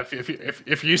yeah.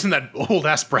 If you're using that old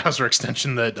ass browser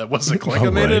extension that wasn't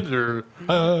Clinkomated or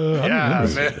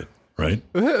man. Right?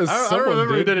 I don't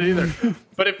remember who did it either.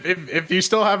 But if you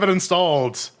still have it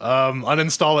installed,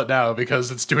 uninstall it now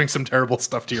because it's doing some terrible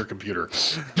stuff to your computer.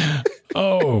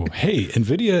 Oh, hey,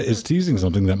 NVIDIA is teasing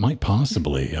something that might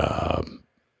possibly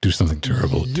do something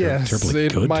terrible. Yes, terribly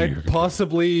it good might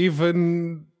possibly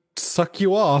even suck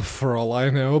you off for all I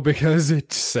know, because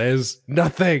it says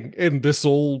nothing in this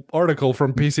old article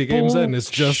from PC Games N. It's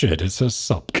just shit. It says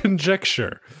sup.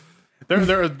 Conjecture.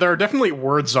 There are definitely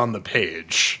words on the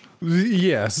page.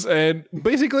 Yes, and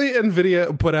basically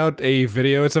NVIDIA put out a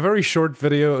video. It's a very short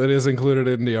video. It is included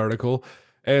in the article.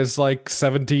 It's like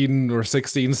 17 or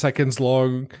 16 seconds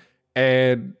long,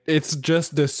 and it's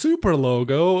just the Super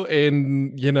logo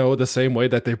in, the same way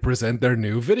that they present their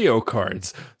new video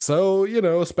cards.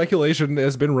 So, speculation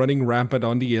has been running rampant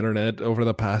on the internet over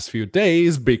the past few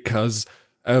days because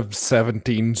of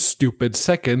 17 stupid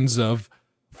seconds of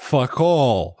fuck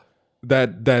all.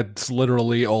 That's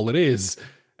literally all it is.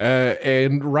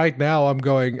 And right now I'm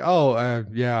going,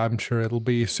 yeah, I'm sure it'll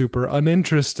be super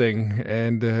uninteresting.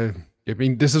 And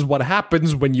this is what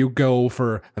happens when you go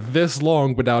for this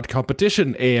long without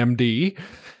competition, AMD.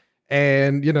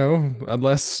 And,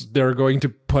 unless they're going to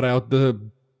put out the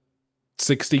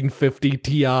 1650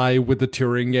 Ti with the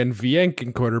Turing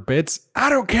NVENC encoder bits,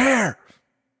 I don't care.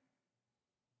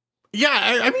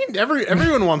 Yeah, I mean,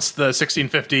 everyone wants the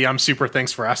 1650. I'm super,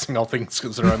 thanks for asking, all things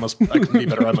considered. I can be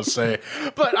better, I must say.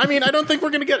 But I mean, I don't think we're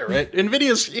going to get it, right?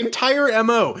 NVIDIA's entire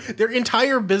MO, their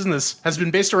entire business has been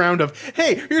based around of,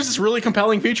 hey, here's this really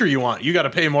compelling feature you want. You got to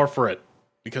pay more for it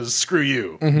because screw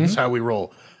you. That's how we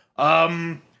roll.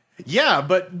 Yeah,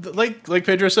 but like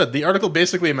Pedro said, the article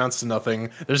basically amounts to nothing.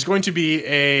 There's going to be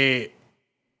a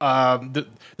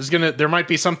there might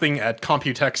be something at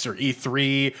Computex or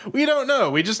E3. We don't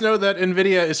know. We just know that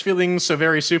NVIDIA is feeling so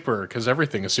very super because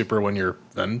everything is super when you're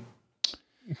then.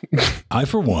 I,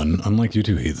 for one, unlike you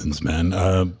two heathens, man,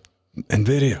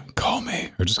 NVIDIA, call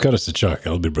me or just cut us a check.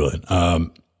 That'll be brilliant.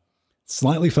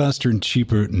 Slightly faster and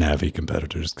cheaper Navi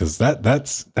competitors, because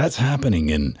that's happening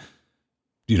in,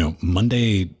 you know,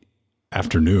 Monday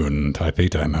afternoon Taipei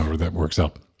time, however that works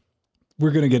out.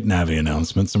 We're going to get Navi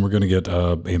announcements and we're going to get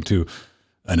AM2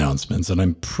 announcements, and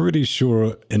I'm pretty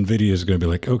sure NVIDIA is going to be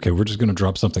like, okay, we're just going to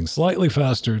drop something slightly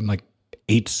faster and like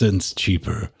 8 cents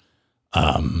cheaper,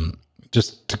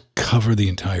 just to cover the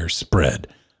entire spread.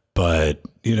 But,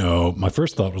 you know, my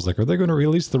first thought was like, are they going to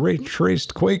release the ray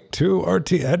traced Quake 2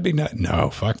 RT? That'd be not. No,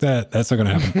 fuck that. That's not going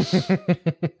to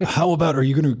happen. How about, are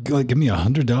you going to like give me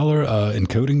 $100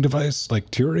 encoding device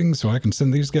like Turing so I can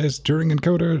send these guys Turing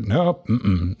encoder? Nope.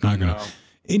 Not going to.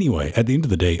 Anyway, at the end of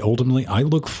the day, ultimately, I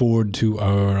look forward to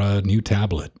our new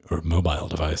tablet or mobile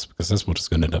device, because that's what it's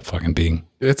going to end up fucking being.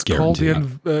 It's called the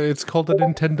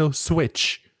Nintendo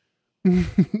Switch.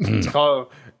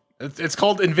 It's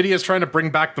called NVIDIA's trying to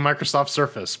bring back the Microsoft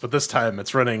Surface, but this time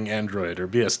it's running Android or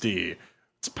BSD.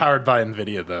 It's powered by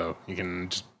NVIDIA, though. You can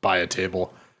just buy a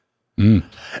table.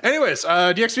 Anyways,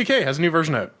 DXVK has a new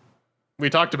version out. We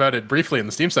talked about it briefly in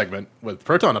the Steam segment with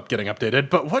Proton getting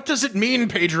updated, but what does it mean,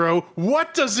 Pedro?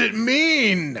 What does it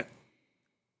mean?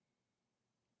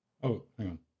 Oh, hang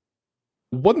on.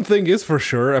 One thing is for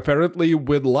sure, apparently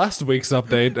with last week's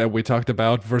update that we talked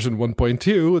about, version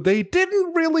 1.2, they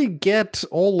didn't really get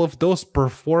all of those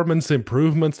performance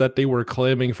improvements that they were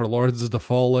claiming for Lords of the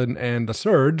Fallen and the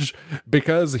Surge,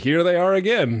 because here they are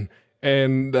again.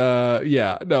 And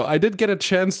yeah, no, I did get a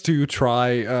chance to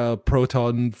try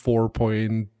Proton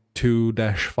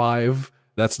 4.2-5.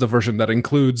 That's the version that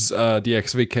includes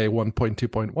DXVK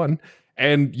 1.2.1.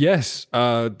 And yes,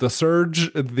 the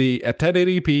Surge, at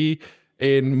 1080p,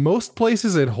 in most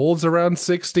places, it holds around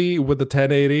 60 with the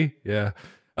 1080. Yeah.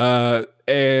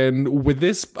 And with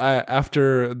this,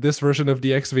 after this version of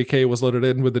DXVK was loaded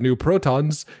in with the new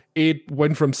Protons, it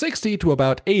went from 60 to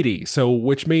about 80. So,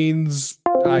 which means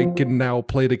I can now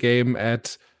play the game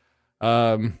at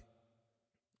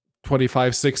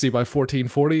 2560 by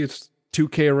 1440. It's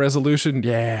 2K resolution.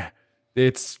 Yeah.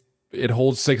 It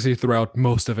holds 60 throughout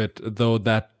most of it, though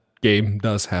that game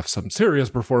does have some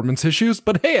serious performance issues,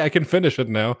 but hey, I can finish it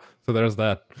now, so there's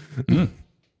that.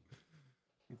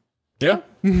 Yeah.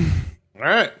 All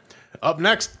right. Up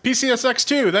next,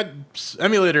 PCSX2, that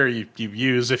emulator you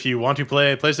use if you want to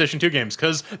play PlayStation 2 games,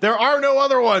 because there are no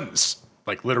other ones.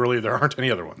 Like, literally, there aren't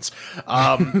any other ones.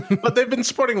 But they've been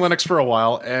supporting Linux for a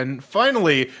while, and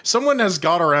finally, someone has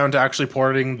got around to actually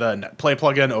porting the netplay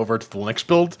plugin over to the Linux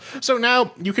build. So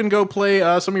now you can go play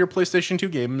some of your PlayStation 2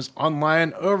 games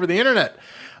online over the internet.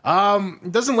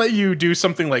 It doesn't let you do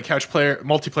something like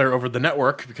multiplayer over the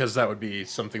network, because that would be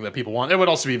something that people want. It would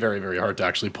also be very, very hard to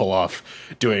actually pull off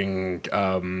doing.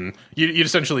 You'd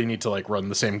essentially need to like run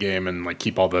the same game and like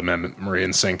keep all the memory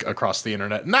in sync across the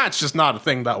internet, and that's just not a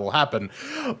thing that will happen.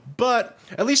 But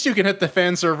at least you can hit the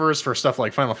fan servers for stuff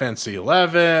like Final Fantasy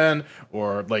 11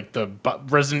 or like the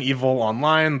Resident Evil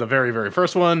Online, the very, very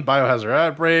first one, Biohazard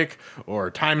Outbreak, or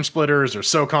Time Splitters, or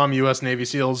SOCOM US Navy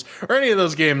SEALs, or any of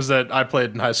those games that I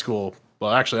played in high school.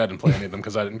 Well, actually, I didn't play any of them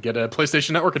because I didn't get a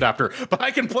PlayStation Network adapter, but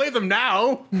I can play them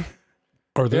now.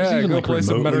 Are those even go like play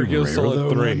some Metal Gear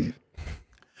Solid 3.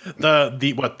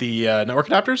 The network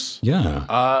adapters? Yeah.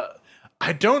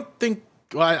 I don't think.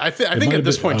 Well, I think at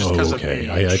this point, just because of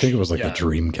the, I think it was like the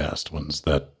Dreamcast ones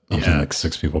that like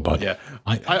 6 people bought. Yeah,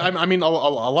 I mean, a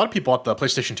lot of people bought the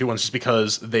PlayStation 2 ones just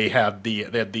because they had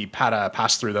the PATA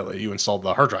pass through that let you install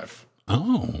the hard drive.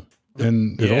 Oh,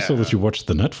 and it also lets you watch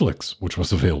the Netflix, which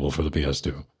was available for the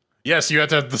PS2. Yes, you had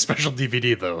to have the special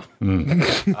DVD though.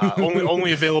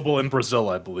 Only available in Brazil,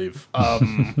 I believe.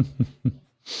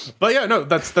 But yeah, no,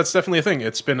 that's definitely a thing.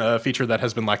 It's been a feature that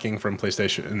has been lacking from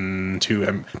PlayStation 2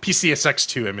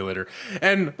 PCSX2 emulator.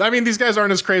 And I mean, these guys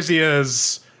aren't as crazy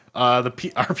as our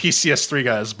PCS3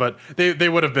 guys, but they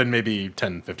would have been maybe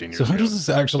 10, 15 years ago. So how does this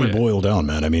actually boil down,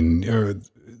 man? I mean,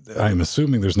 I'm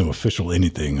assuming there's no official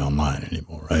anything online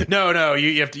anymore, right? No,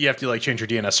 you have to like change your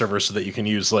DNS servers so that you can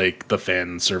use like the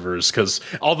fan servers, because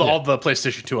all the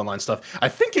PlayStation 2 online stuff, I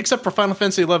think, except for Final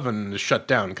Fantasy 11, is shut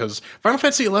down, because Final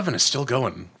Fantasy 11 is still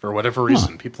going for whatever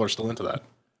reason. People are still into that.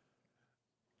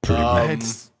 Well,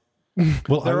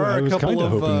 I was kind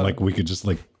of hoping like we could just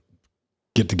like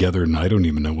get together, and I don't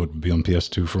even know what would be on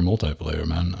PS2 for multiplayer,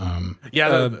 man.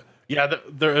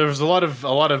 There was a lot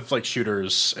of like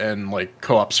shooters and like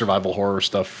co-op survival horror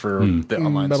stuff for the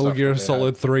online Metal stuff. Gear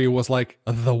Solid 3 was like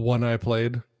the one I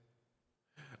played.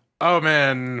 Oh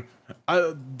man,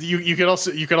 you could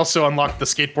also unlock the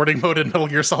skateboarding mode in Metal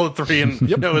Gear Solid 3 and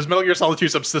no, it was Metal Gear Solid 2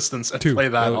 Subsistence and play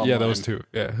that. Yeah, those two.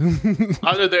 Yeah.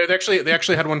 They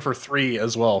actually had one for 3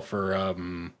 as well for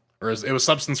or it was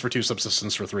Substance for 2,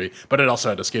 Subsistence for 3, but it also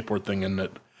had a skateboard thing in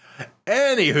it.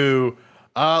 Anywho,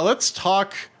 let's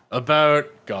talk about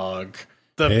GOG,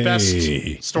 the best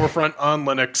storefront on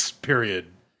Linux. Period.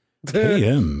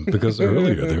 KM, because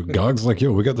earlier GOG's like,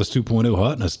 yo, we got this 2.0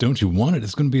 hotness. Don't you want it?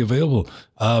 It's going to be available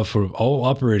for all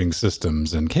operating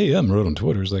systems. And KM wrote on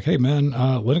Twitter, he's like, hey man,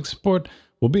 Linux support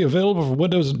will be available for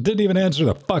Windows. Didn't even answer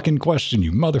the fucking question,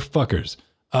 you motherfuckers.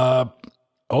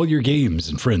 All your games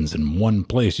and friends in one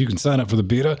place. You can sign up for the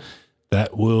beta.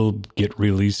 That will get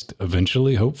released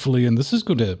eventually, hopefully. And this is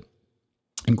going to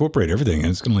incorporate everything. And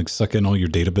it's going to like suck in all your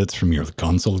data bits from your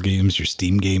console games, your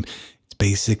Steam game.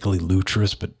 Basically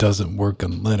Lutris, but doesn't work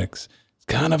on Linux. It's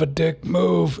kind of a dick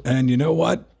move. And you know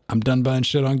what? I'm done buying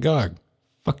shit on GOG.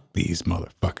 Fuck these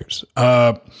motherfuckers.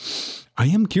 I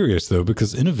am curious though,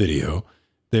 because in a video,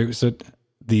 they said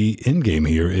the end game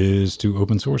here is to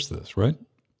open source this, right?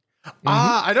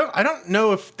 I don't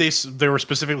know if they were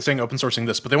specifically saying open sourcing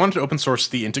this, but they wanted to open source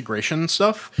the integration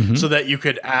stuff so that you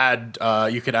could add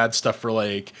stuff for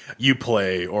like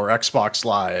Uplay or Xbox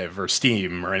Live or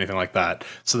Steam or anything like that,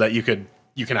 so that you can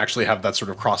actually have that sort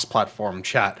of cross-platform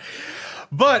chat.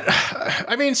 But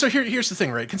I mean, so here's the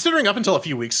thing, right? Considering up until a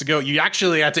few weeks ago, you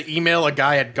actually had to email a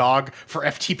guy at GOG for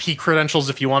FTP credentials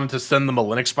if you wanted to send them a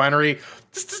Linux binary.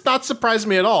 This does not surprise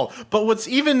me at all. But what's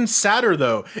even sadder,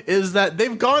 though, is that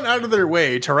they've gone out of their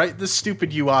way to write this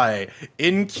stupid UI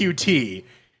in Qt,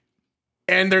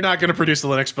 and they're not going to produce the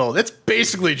Linux build. It's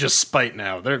basically just spite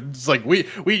now. It's like, we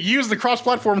use the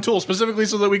cross-platform tool specifically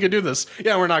so that we could do this.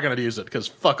 Yeah, we're not going to use it, because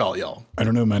fuck all y'all. I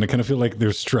don't know, man. I kind of feel like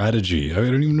their strategy. I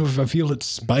don't even know if I feel it's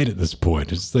spite at this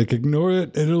point. It's like, ignore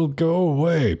it, it'll go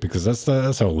away, because that's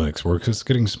how Linux works. It's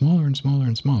getting smaller and smaller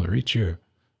and smaller each year.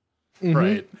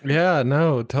 Right. Yeah,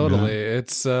 no, totally. Yeah.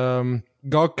 It's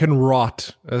GOG can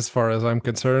rot as far as I'm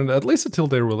concerned, at least until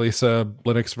they release a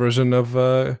Linux version of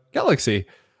Galaxy.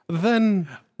 Then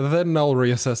I'll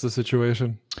reassess the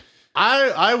situation.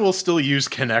 I will still use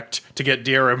Connect to get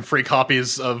DRM free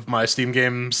copies of my Steam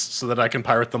games so that I can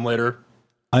pirate them later.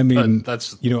 I mean,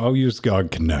 I'll use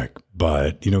GOG Connect,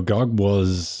 but GOG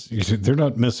they're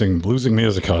not losing me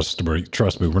as a customer.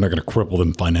 Trust me, we're not going to cripple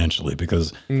them financially,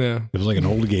 because it was like an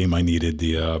old game I needed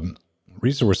the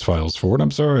resource files for. And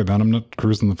I'm sorry, man, I'm not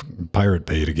cruising the Pirate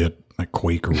Bay to get like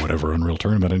Quake or whatever Unreal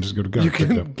Tournament. I just go to GOG. You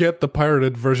can get the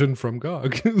pirated version from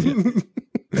GOG.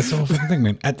 That's the whole thing,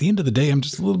 man. At the end of the day, I'm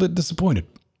just a little bit disappointed.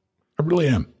 I really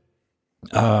am.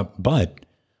 But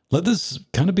let this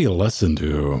kind of be a lesson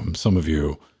to some of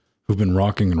you who've been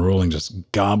rocking and rolling, just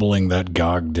gobbling that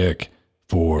GOG dick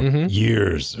for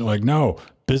years. They're like, no,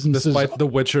 businesses... Despite The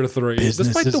Witcher 3.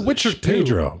 Despite The Witcher 2.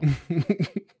 Pedro.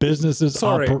 Businesses...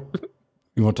 Sorry.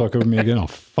 You want to talk over me again? I'll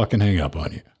fucking hang up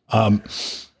on you.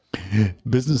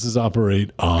 Businesses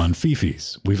operate on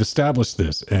fee-fees. We've established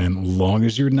this. And long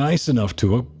as you're nice enough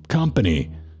to a company,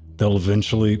 they'll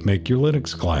eventually make your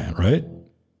Linux client, right?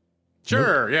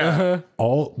 Sure, yeah.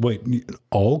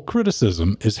 All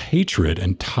criticism is hatred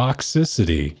and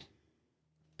toxicity.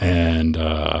 And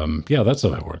that's how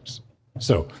that works.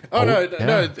 So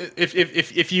no.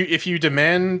 If you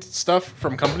demand stuff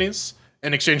from companies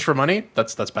in exchange for money,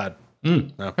 that's bad.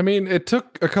 No. I mean, it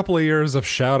took a couple of years of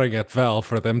shouting at Valve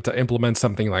for them to implement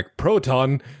something like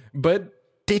Proton, but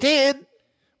they did.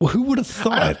 Well, who would have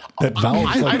thought that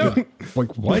Valve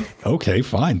like what? Okay,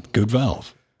 fine, good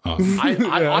Valve.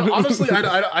 Honestly,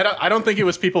 I don't think it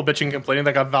was people bitching and complaining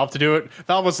that got Valve to do it.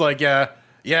 Valve was like, the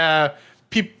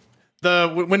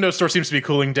Windows Store seems to be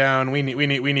cooling down. We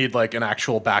need like an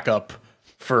actual backup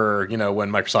for when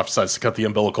Microsoft decides to cut the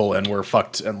umbilical and we're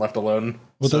fucked and left alone.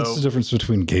 Well, that's the difference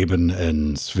between Gaben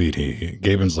and Sweeney.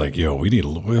 Gaben's like, yo, we'll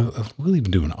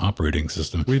even do an operating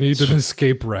system. We need an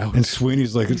escape route. And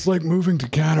Sweeney's like, it's like moving to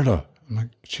Canada. I'm like,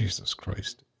 Jesus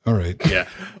Christ. All right. Yeah.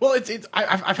 Well,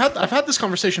 I've had this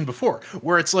conversation before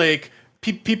where it's like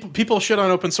people shit on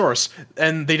open source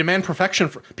and they demand perfection.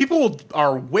 People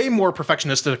are way more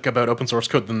perfectionistic about open source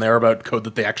code than they're about code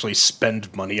that they actually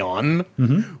spend money on,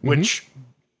 which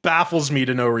baffles me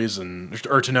to no reason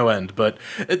or to no end. But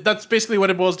that's basically what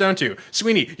it boils down to.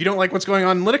 Sweeney, you don't like what's going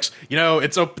on in Linux?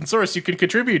 It's open source. You can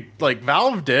contribute like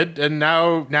Valve did, and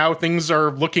now things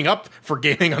are looking up for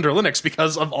gaming under Linux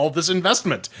because of all this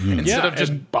investment. Instead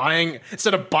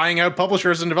of buying out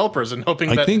publishers and developers and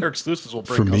hoping that their exclusives will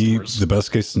bring customers. For me, the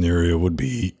best case scenario would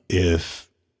be if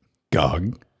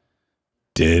GOG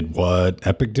did what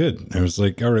Epic did. It was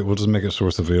like, all right, we'll just make it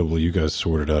source available. You guys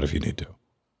sort it out if you need to.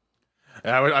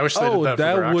 I wish they did that.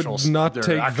 That for their would actual, not their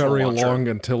take actual very launcher. long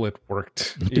until it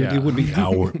worked. Dude, Yeah. it would be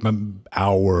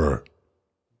hour.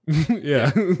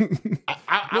 Yeah.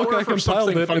 Hour Look, I for compiled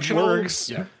something it. It functional. works.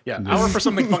 Yeah. Hour for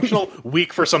something functional,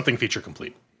 week for something feature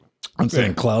complete. I'm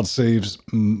saying cloud saves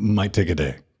might take a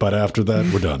day, but after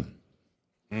that, we're done.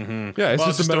 Yeah, it's Well, just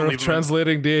a just matter don't of leave them-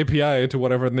 translating the API into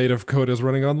whatever native code is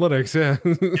running on Linux. Yeah.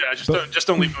 Yeah, just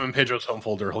don't leave him in Pedro's home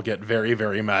folder. He'll get very,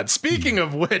 very mad. Speaking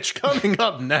of which, coming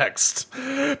up next,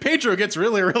 Pedro gets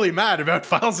really, really mad about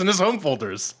files in his home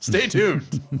folders. Stay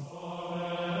tuned.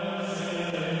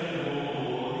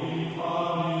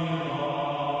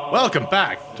 Welcome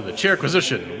back to the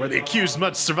CHAIRQASITION, where the accused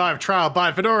must survive trial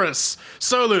by Fedoris,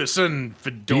 Solus, and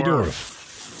Fedorf.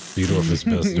 Fedorf is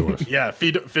best dwarf. Yeah,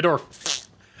 Fedorf.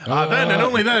 Then and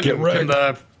only then get right.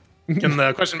 can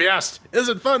the question be asked, is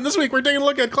it fun? This week we're taking a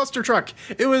look at Clustertruck.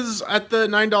 It was at the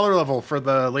 $9 level for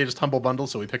the latest Humble Bundle,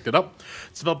 so we picked it up.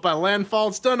 It's developed by Landfall.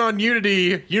 It's done on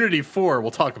Unity 4.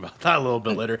 We'll talk about that a little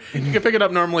bit later. You can pick it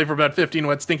up normally for about 15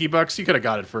 wet stinky bucks. You could have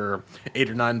got it for $8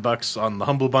 or $9 on the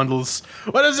Humble Bundles.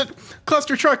 What is it?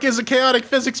 Clustertruck is a chaotic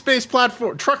physics-based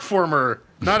platform truck former.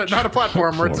 Not a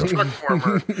platformer, it's a truck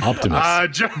former.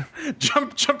 Optimus.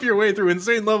 Jump your way through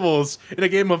insane levels in a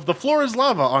game of the floor is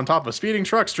lava on top of speeding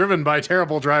trucks driven by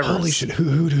terrible drivers. Holy shit!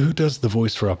 Who does the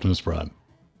voice for Optimus Prime?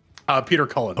 Peter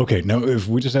Cullen. Okay, now if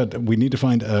we just we need to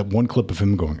find one clip of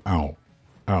him going ow,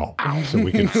 ow, so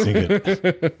we can sing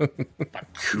it.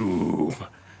 Cool.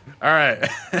 All right.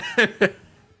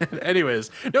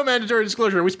 Anyways, no mandatory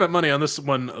disclosure. We spent money on this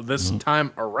one this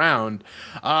time around.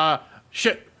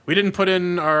 Shit. We didn't put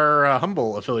in our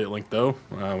Humble affiliate link, though.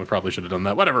 We probably should have done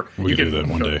that. Whatever. We can do that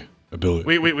one day.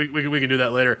 Ability. We can do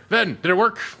that later. Ben, did it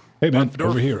work? Hey, man,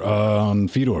 over here on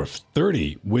Fedorf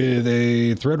 30 with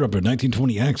a Threadripper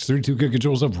 1920X, 32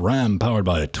 gigajoules of RAM powered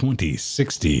by a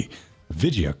 2060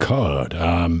 NVIDIA card.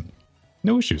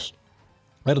 No issues.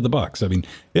 Out of the box. I mean,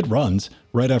 it runs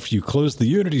right after you close the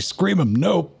Unity Scream 'em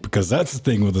Nope, because that's the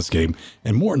thing with this game.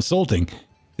 And more insulting,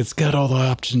 it's got all the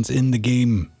options in the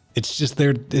game. It's just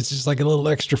there. It's just like a little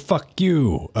extra fuck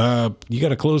you. You got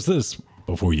to close this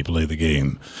before you play the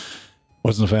game.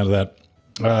 Wasn't a fan of that.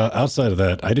 Outside of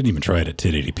that, I didn't even try it at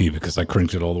 1080p because I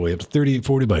cranked it all the way up to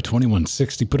 3840 by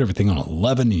 2160, put everything on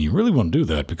 11, and you really want to do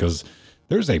that because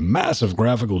there's a massive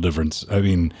graphical difference. I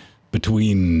mean,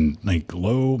 between like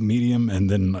low, medium, and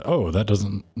then, oh, that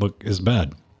doesn't look as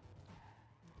bad.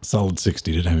 Solid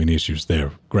 60, didn't have any issues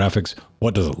there. Graphics,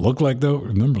 what does it look like though?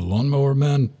 Remember Lawnmower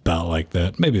Man? About like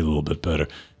that, maybe a little bit better.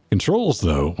 Controls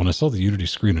though, when I saw the Unity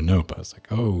Screen of Nope, I was like,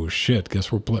 oh shit,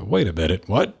 guess we're playing. Wait a minute,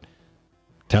 what?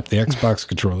 Tap the Xbox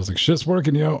controller. I was like, shit's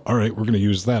working, yo. All right, we're going to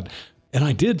use that. And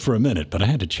I did for a minute, but I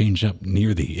had to change up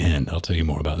near the end. I'll tell you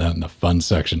more about that in the fun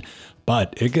section.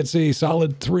 But it gets a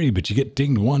solid 3, but you get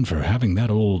dinged 1 for having that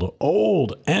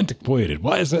old, antiquated.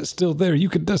 Why is that still there? You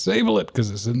could disable it because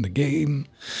it's in the game.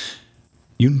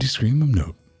 Unity Scream 'em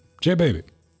Nope. J-Baby.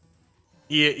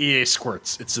 EA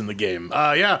squirts. It's in the game.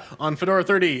 Yeah, on Fedora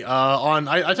 30.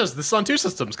 I tested this on 2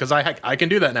 systems because I can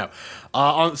do that now.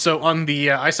 On the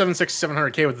i7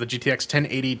 6700K with the GTX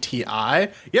 1080 Ti,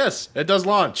 yes, it does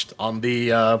launch. On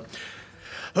the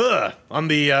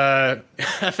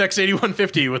FX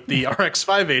 8150 with the RX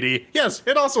 580, yes,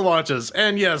 it also launches.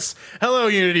 And yes, hello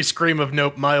Unity Scream of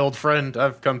Nope, my old friend.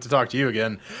 I've come to talk to you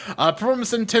again.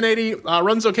 Performance in 1080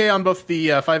 runs okay on both the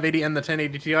 580 and the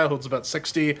 1080 Ti, holds about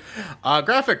 60.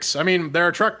 Graphics, I mean, there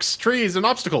are trucks, trees, and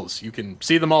obstacles. You can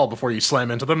see them all before you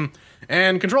slam into them.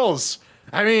 And controls.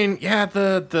 I mean, yeah,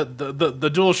 the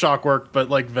DualShock worked, but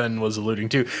like Ven was alluding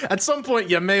to, at some point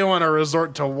you may want to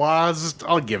resort to WASD.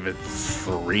 I'll give it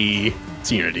 3. It's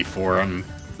Unity 4. I'm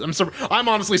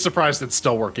honestly surprised it's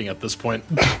still working at this point.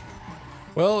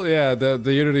 Well, yeah,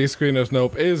 the Unity Screen of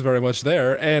Nope is very much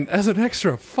there, and as an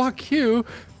extra fuck you,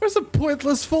 there's a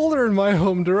pointless folder in my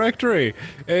home directory.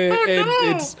 It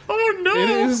is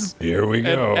Here we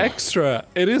go.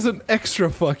 It is an extra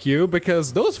fuck you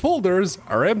because those folders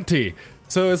are empty.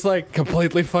 So it's like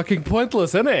completely fucking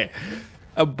pointless, isn't it?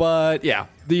 But yeah,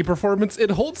 the performance, it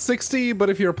holds 60, but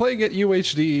if you're playing at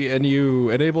UHD and you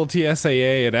enable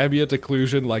TSAA and ambient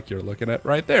occlusion like you're looking at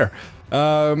right there,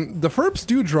 the FERPs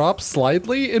do drop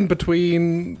slightly in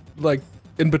between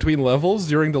levels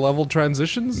during the level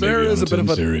transitions. Maybe there is on a bit of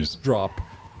a series. drop.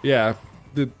 Yeah,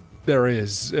 there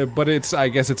is, but I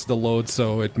guess it's the load,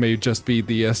 so it may just be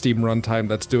the Steam runtime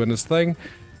that's doing its thing.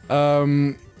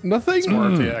 Nothing. It's more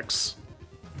RTX.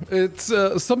 It's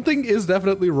something is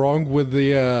definitely wrong with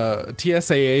the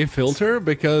TSAA filter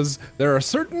because there are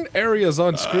certain areas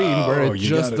on screen where it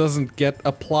just doesn't get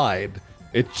applied.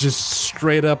 It just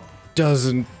straight up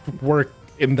doesn't work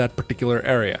in that particular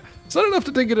area. It's not enough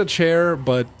to dig in a chair,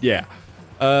 but yeah.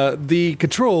 The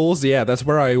controls, yeah, that's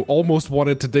where I almost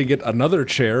wanted to dig it another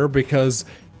chair, because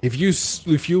if you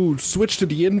switch to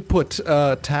the input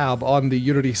tab on the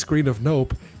Unity screen of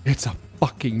Nope, it's a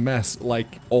fucking mess,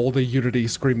 like all the Unity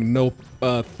screen of Nope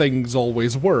things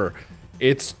always were.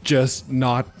 It's just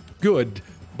not good.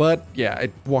 But yeah,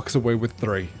 it walks away with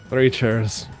three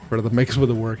chairs for the mix with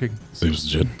the working. Seems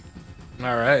legit.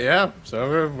 All right, yeah.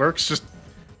 So it works. Just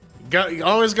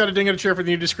always got to ding at a chair for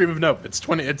the Unity screen of Nope. It's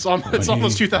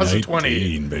almost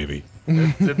 2020, baby.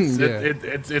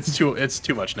 It's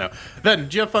too much now. Then,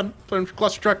 do you have fun playing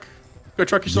Clustertruck? Go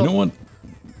truck yourself. You know what?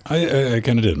 I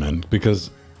kind of did, man,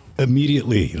 because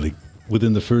immediately, like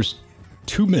within the first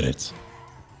 2 minutes,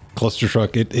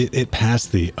 Clustertruck, it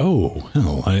passed the, oh,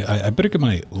 hell, I better get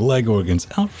my leg organs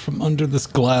out from under this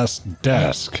glass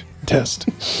desk test.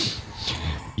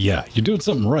 Yeah, you're doing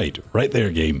something right there,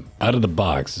 game. Out of the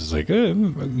box. It's like,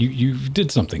 you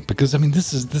did something. Because, I mean,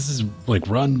 this is like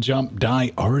run, jump, die,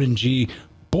 RNG,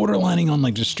 borderlining on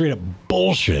like just straight up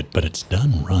bullshit, but it's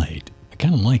done right. I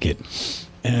kind of like it.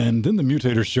 And then the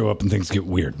mutators show up and things get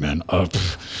weird, man.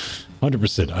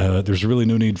 100%. There's really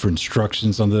no need for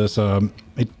instructions on this.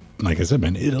 Like I said,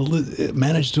 man, it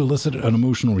managed to elicit an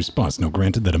emotional response. Now,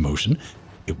 granted, that emotion,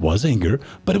 it was anger,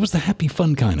 but it was the happy,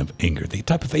 fun kind of anger. The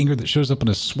type of anger that shows up in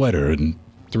a sweater and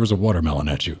throws a watermelon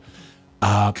at you.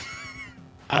 I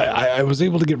was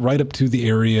able to get right up to the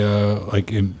area,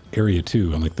 like in Area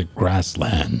 2, on like the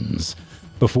grasslands,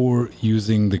 before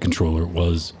using the controller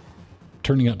was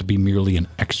turning out to be merely an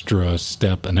extra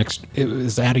step. It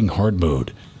was adding hard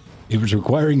mode. It was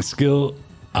requiring skill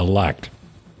I lacked.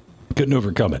 Couldn't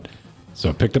overcome it. So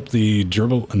I picked up the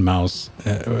gerbil and mouse,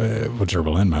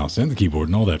 and the keyboard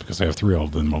and all that, because I have 3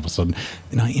 of them all of a sudden.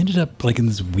 And I ended up like in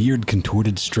this weird,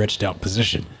 contorted, stretched out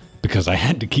position because I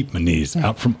had to keep my knees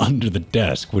out from under the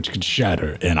desk, which could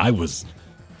shatter. And I was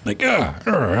like,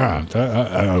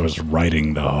 I was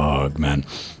riding the hog, man.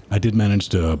 I did manage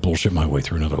to bullshit my way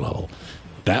through another level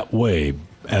that way,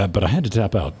 but I had to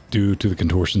tap out due to the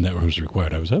contortion that was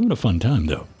required. I was having a fun time,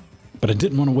 though. But I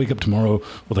didn't want to wake up tomorrow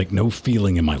with like no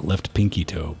feeling in my left pinky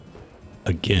toe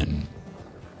again.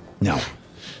 Now,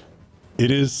 it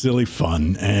is silly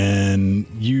fun, and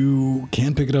you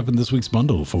can pick it up in this week's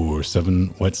bundle for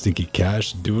 7 wet stinky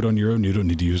cash. Do it on your own. You don't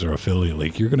need to use our affiliate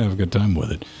link. You're going to have a good time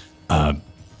with it.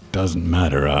 Doesn't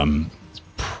matter. It's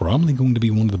probably going to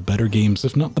be one of the better games,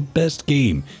 if not the best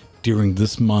game, during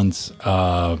this month's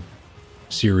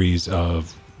series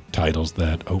of titles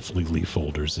that hopefully leave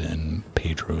folders in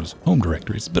Pedro's home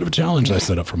directory. It's a bit of a challenge I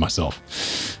set up for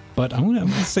myself, but I'm gonna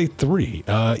say 3,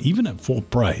 even at full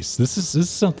price. This is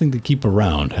something to keep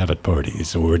around, have at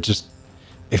parties, or just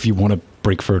if you want to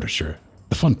break furniture,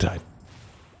 the fun type.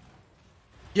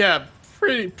 Yeah,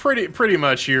 pretty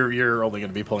much. You're only going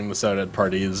to be pulling this out at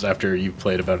parties after you've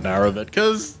played about an hour of it,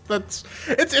 because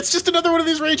it's just another one of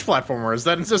these rage platformers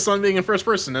that insists on being in first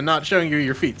person and not showing you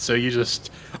your feet. So you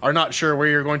just are not sure where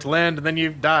you're going to land, and then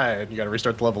you die and you got to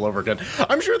restart the level over again.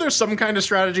 I'm sure there's some kind of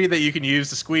strategy that you can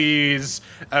use to squeeze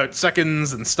out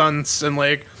seconds and stunts, and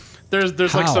like there's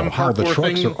like some how the hardcore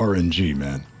trucks thing. are RNG,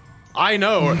 man. I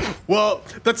know. Well,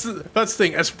 that's the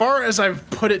thing. As far as I've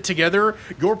put it together,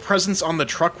 your presence on the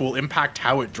truck will impact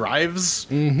how it drives.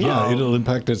 Mm-hmm. Yeah, it'll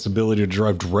impact its ability to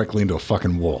drive directly into a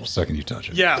fucking wall the second you touch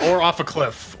it. Yeah, or off a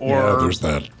cliff. Or yeah, there's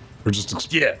that. Or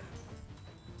just yeah.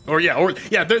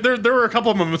 There were a couple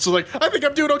of moments where like, I think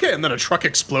I'm doing okay, and then a truck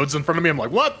explodes in front of me. I'm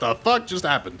like, what the fuck just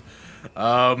happened?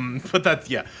 But that,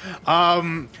 yeah.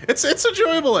 It's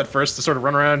enjoyable at first to sort of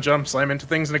run around, jump, slam into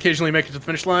things, and occasionally make it to the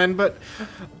finish line, but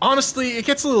honestly, it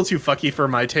gets a little too fucky for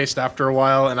my taste after a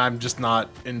while, and I'm just not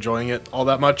enjoying it all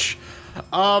that much.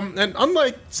 And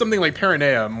unlike something like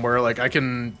Perineum, where like I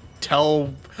can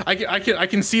tell, I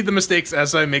can see the mistakes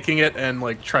as I'm making it and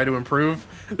like try to improve,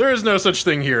 there is no such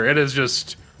thing here. It is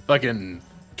just fucking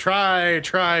try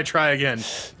again.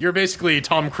 You're basically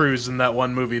Tom Cruise in that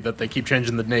one movie that they keep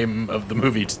changing the name of the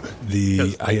movie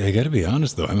to. I gotta be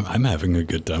honest though, I'm having a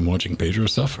good time watching Pedro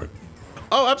suffer.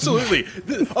 Oh, absolutely.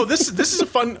 This is a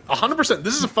fun 100%.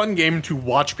 This is a fun game to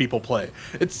watch people play.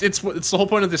 It's the whole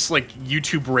point of this like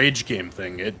YouTube rage game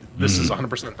thing. This is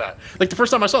 100% that. Like the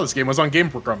first time I saw this game was on Game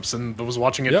Grumps and I was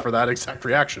watching it for that exact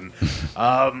reaction.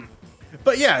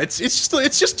 But yeah, it's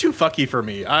just too fucky for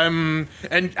me. And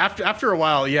after a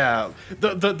while, yeah,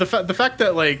 the fact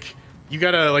that like you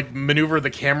gotta like maneuver the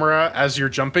camera as you're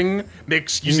jumping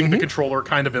makes using the controller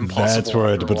kind of impossible. That's where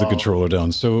I had to put the controller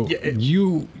down. So yeah,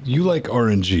 you like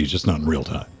RNG, just not in real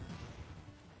time.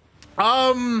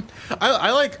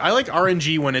 I like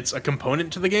RNG when it's a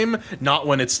component to the game, not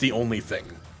when it's the only thing.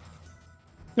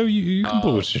 Oh, you can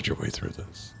bullshit your way through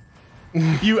this.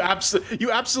 You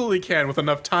absolutely can with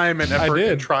enough time and effort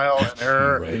and trial and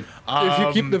error. Right. If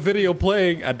you keep the video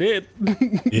playing, I did.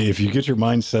 If you get your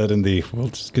mindset in the, we'll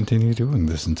just continue doing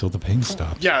this until the pain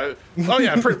stops. Yeah. Oh,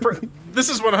 yeah. This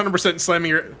is 100%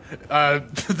 slamming your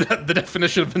the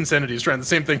definition of insanity is trying the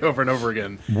same thing over and over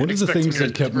again. One of the things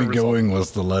that kept me going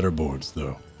was the letterboards,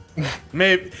 though.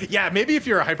 Maybe if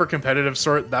you're a hyper competitive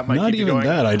sort, that might Not keep you even going.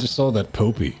 that. I just saw that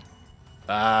Popey.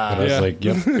 But I was like,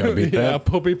 yep, gotta beat that. Yeah,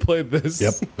 Popey played this.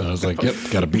 Yep. I was like, yep,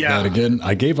 gotta beat that again.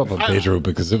 I gave up on Pedro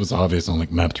because it was obvious on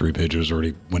like map 3. Pedro's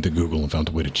already went to Google and found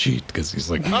a way to cheat because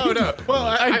he's like, oh no.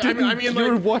 Well, I mean,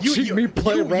 you're like, watching me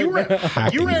play now.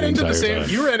 You ran into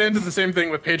the same thing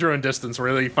with Pedro and Distance,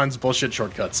 where he finds bullshit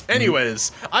shortcuts.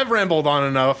 Anyways, I've rambled on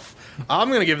enough. I'm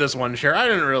gonna give this one share. I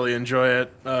didn't really enjoy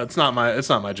it. It's not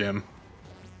my jam.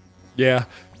 Yeah,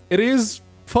 it is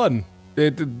fun.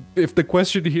 If the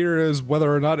question here is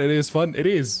whether or not it is fun, it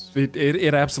is.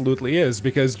 It absolutely is,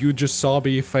 because you just saw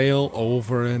me fail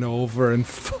over and over and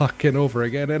fucking over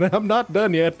again, and I'm not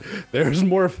done yet. There's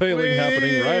more failing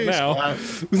happening right now.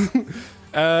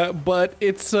 But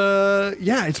it's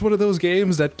it's one of those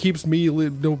games that keeps me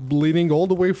leaning all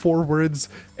the way forwards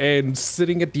and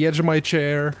sitting at the edge of my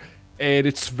chair. And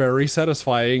it's very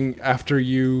satisfying after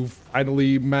you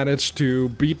finally manage to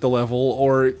beat the level,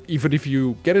 or even if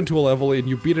you get into a level and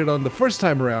you beat it on the first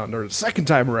time around or the second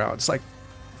time around. It's like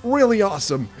really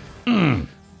awesome.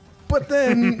 But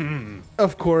then,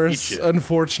 of course,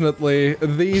 unfortunately,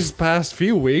 these past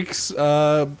few weeks,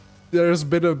 there's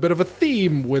been a bit of a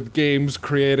theme with games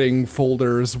creating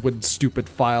folders with stupid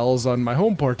files on my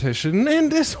home partition.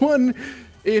 And this one,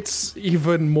 it's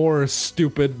even more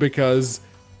stupid because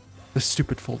the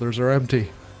stupid folders are empty.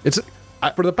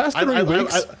 For the past 3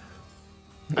 weeks.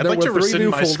 I'd like to rescind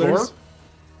my score.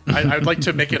 I'd like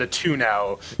to make it a 2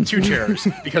 now. 2 chairs.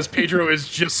 Because Pedro is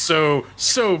just so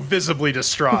visibly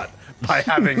distraught by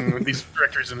having these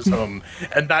directories in his home.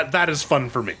 And that is fun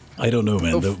for me. I don't know,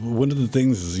 man. One of the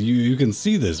things is you can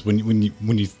see this. When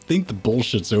you think the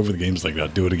bullshit's over, the game's like, oh,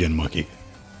 do it again, monkey.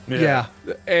 Yeah.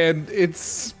 And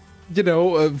it's,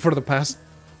 for the past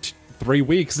 3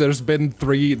 weeks, there's been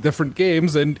 3 different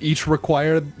games, and each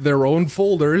required their own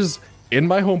folders in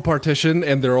my home partition,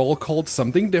 and they're all called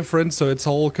something different, so it's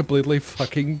all completely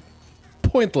fucking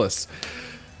pointless.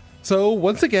 So,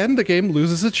 once again, the game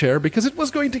loses a chair because it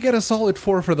was going to get a solid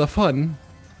 4 for the fun,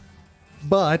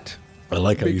 but I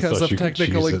like how because you thought of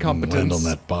technical incompetence, land on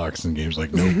that box, and game's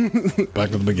like, nope,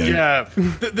 back to the beginning. Yeah.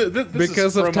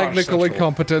 Because of technical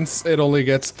incompetence, it only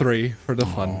gets 3 for the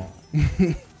fun.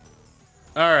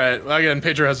 All right. Well, again,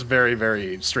 Pedro has a very,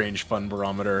 very strange fun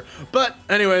barometer. But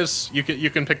anyways, you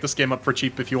can pick this game up for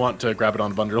cheap if you want to grab it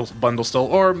on a bundle still,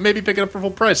 or maybe pick it up for full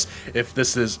price if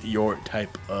this is your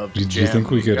type of jam. Do you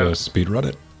think we could speedrun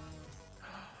it?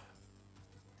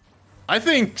 I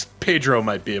think Pedro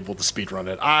might be able to speedrun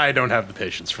it. I don't have the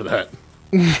patience for that.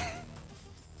 It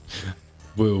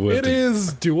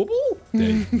is doable?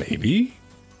 Maybe?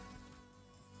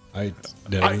 It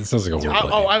sounds like a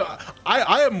horrible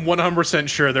I am 100%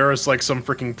 sure there is like some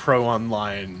freaking pro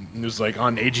online who's like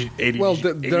on 80. Well,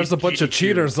 there's a bunch of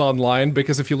cheaters online,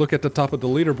 because if you look at the top of the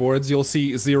leaderboards, you'll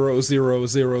see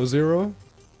 0000.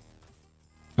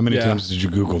 How many times did you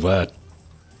Google that?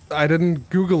 I didn't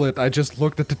Google it. I just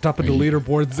looked at the top of the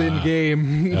leaderboards in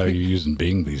game. You're using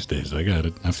Bing these days. I got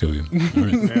it. I feel you. All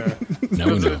right. Now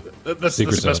we know. That's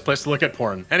the best place to look at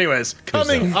porn. Anyways,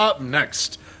 coming up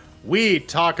next, we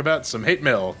talk about some hate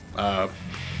mail.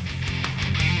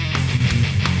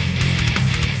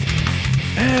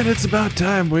 And it's about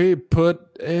time we put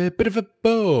a bit of a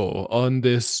bow on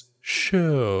this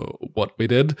show. What we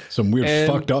did. Some weird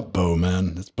fucked up bow,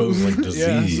 man. This bow's like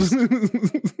diseased.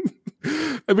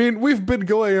 I mean, we've been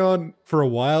going on for a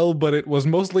while, but it was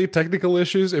mostly technical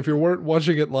issues. If you weren't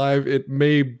watching it live, it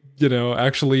may,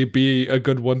 actually be a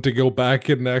good one to go back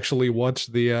and actually watch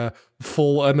the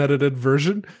full unedited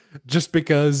version, just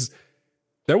because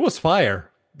there was fire.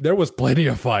 There was plenty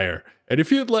of fire. And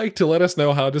if you'd like to let us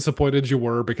know how disappointed you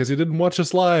were because you didn't watch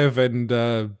us live, and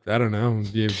I don't know,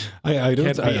 I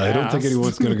don't think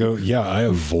anyone's gonna go, yeah, I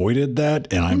avoided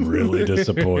that, and I'm really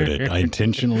disappointed. I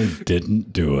intentionally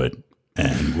didn't do it.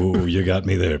 And whoa, you got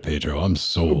me there, Pedro. I'm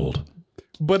sold.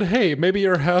 But hey, maybe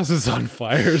your house is on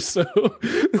fire, so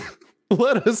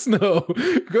let us know.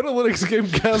 Go to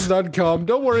LinuxGameCast.com.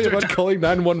 Don't worry about calling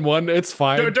 911. It's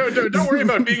fine. Don't worry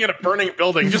about being in a burning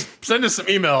building. Just send us some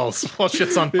emails while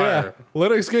shit's on fire. Yeah.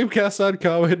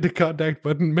 LinuxGameCast.com. Hit the contact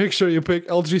button. Make sure you pick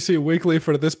LGC Weekly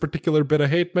for this particular bit of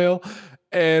hate mail.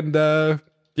 And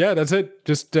yeah, that's it.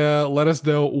 Just let us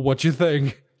know what you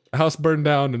think. house burned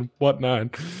down and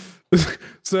whatnot.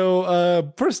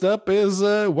 So first up is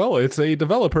well, it's a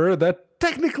developer that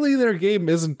technically their game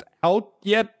isn't out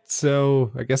yet,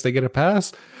 so I guess they get a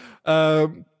pass.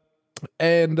 And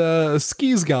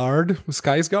Skysgard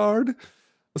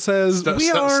says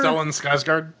Stellan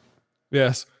Skarsgård.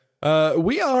 Yes.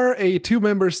 We are a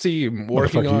 2-member team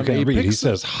working on a He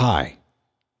says hi.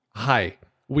 Hi.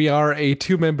 We are a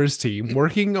 2-member team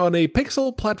working on a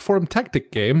pixel platform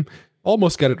tactic game.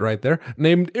 Almost got it right there.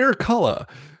 Named Irkalla,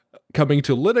 coming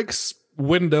to Linux,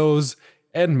 Windows,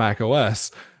 and Mac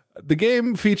OS. The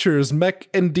game features mech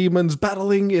and demons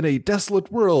battling in a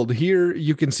desolate world. Here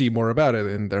you can see more about it,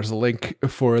 and there's a link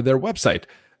for their website.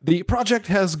 The project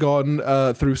has gone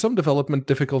through some development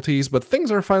difficulties, but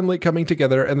things are finally coming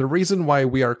together, and the reason why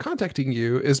we are contacting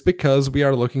you is because we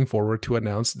are looking forward to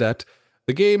announce that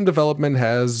the game development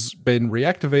has been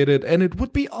reactivated, and it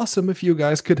would be awesome if you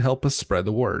guys could help us spread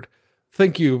the word.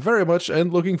 Thank you very much,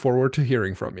 and looking forward to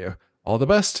hearing from you. All the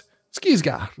best,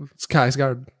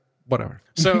 Skysgard, whatever.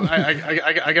 So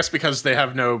I guess because they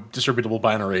have no distributable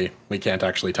binary, we can't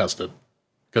actually test it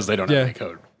because they don't have any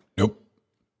code. Nope.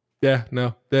 Yeah,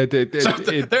 no. There you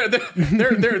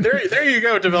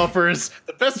go, developers.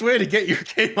 The best way to get your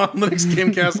game on Linux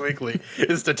Gamecast Weekly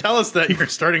is to tell us that you're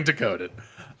starting to code it.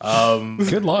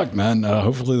 Good luck, man.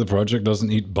 Hopefully the project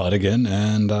doesn't eat butt again,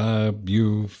 and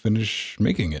you finish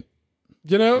making it.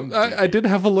 You know, I did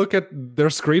have a look at their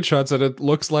screenshots, and it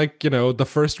looks like, you know, the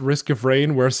first Risk of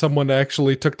Rain where someone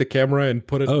actually took the camera and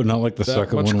put it. Oh, not like the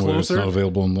second one where it's not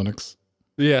available on Linux?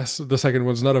 Yes, the second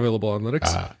one's not available on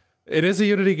Linux. It is a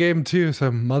Unity game too, so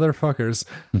motherfuckers.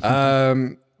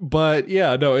 But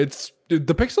yeah, no,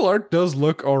 the pixel art does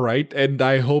look all right, and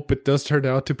I hope it does turn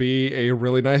out to be a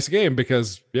really nice game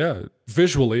because, yeah,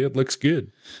 visually it looks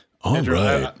good. All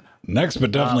right. Next, but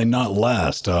definitely not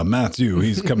last, Matthew,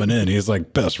 he's coming in. He's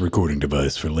like, best recording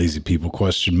device for lazy people, ?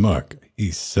 He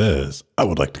says, I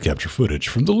would like to capture footage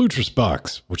from the Lutris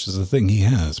box, which is the thing he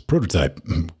has, prototype,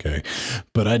 okay,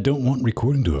 but I don't want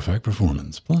recording to affect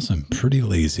performance. Plus, I'm pretty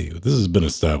lazy. This has been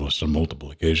established on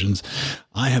multiple occasions.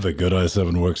 I have a good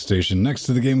i7 workstation next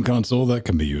to the game console that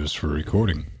can be used for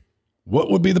recording.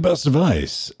 What would be the best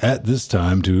device at this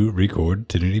time to record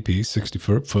 1080p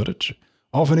 60-foot footage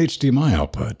off an HDMI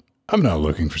output? I'm not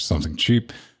looking for something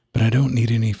cheap, but I don't need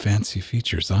any fancy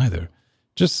features either.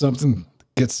 Just something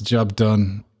that gets the job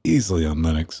done easily on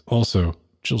Linux. Also,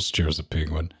 Jules Chair's a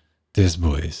penguin. Des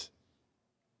boys.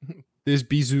 Des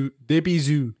bisous. Des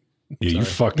bisous. Yeah, you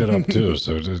fucked it up too.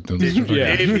 So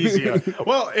yeah.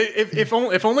 Well,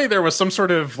 if only there was some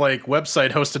sort of like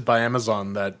website hosted by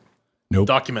Amazon that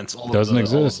documents all doesn't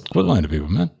exist. Quit lying to people,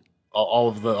 man.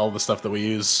 All the stuff that we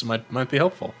use might be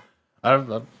helpful. I don't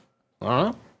know.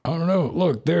 I don't know.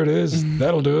 Look, there it is.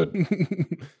 That'll do it.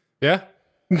 Yeah.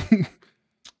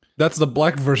 That's the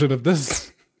black version of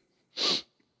this.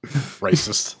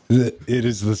 Racist. It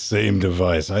is the same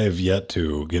device. I have yet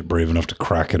to get brave enough to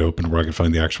crack it open where I can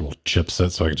find the actual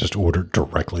chipset so I can just order it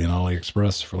directly on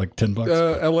AliExpress for like $10.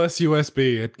 LS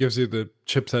USB. It gives you the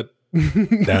chipset.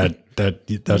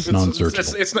 That's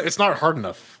non-searchable. It's not hard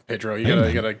enough, Pedro.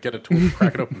 You gotta get it to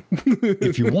crack it open.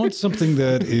 If you want something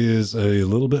that is a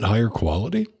little bit higher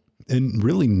quality and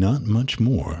really not much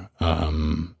more,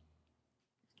 the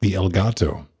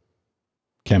Elgato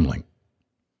Camlink.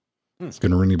 It's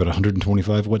going to run you about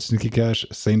 125 watt sneaky cache.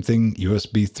 Same thing,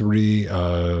 USB 3.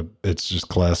 It's just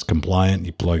class compliant.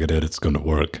 You plug it in, it's going to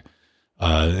work.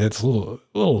 It's a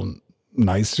little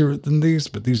nicer than these,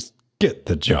 but these get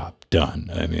the job done.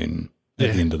 I mean,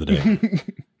 at the end of the day.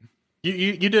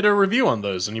 You did a review on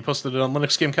those, and you posted it on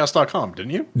LinuxGameCast.com,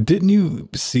 didn't you? Didn't you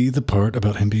see the part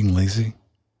about him being lazy?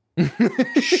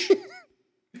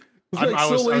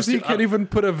 Lazy, can't even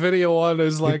put a video on.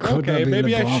 Is like, okay,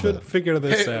 maybe I should figure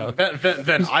this out.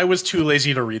 Then I was too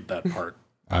lazy to read that part.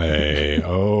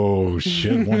 Oh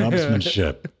shit,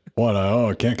 one-upsmanship.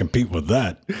 I can't compete with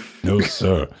that. No,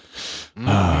 sir. The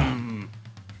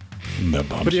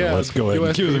bombshell. Yeah, let's go ahead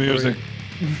and cue the music.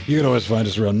 You can always find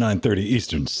us around 9:30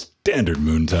 Eastern Standard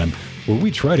Moon Time, where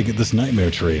we try to get this nightmare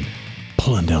train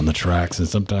pulling down the tracks, and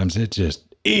sometimes it just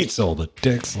eats all the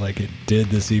dicks like it did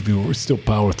this evening, but we're still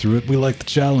power through it. We like the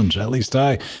challenge. At least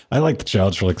I like the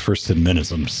challenge for like the first 10 minutes.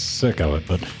 I'm sick of it,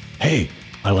 but hey,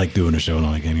 I like doing a show and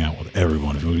I like hanging out with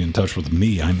everyone. If you want to get in touch with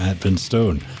me, I'm at Vin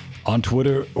Stone on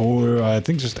Twitter, or I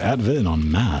think just at Vin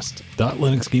on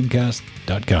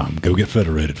mast.linuxgamecast.com. Go get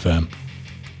federated, fam.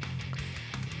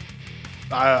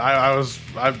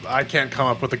 I can't come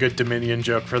up with a good Dominion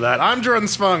joke for that. I'm Jordan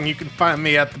Svung. You can find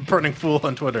me at the Burning Fool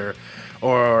on Twitter,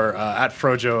 or at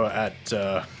Frojo at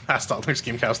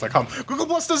last.linuxgamecast.com. Google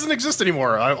Plus doesn't exist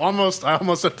anymore. I almost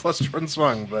said plus Jordan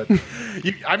Swung, but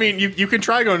you can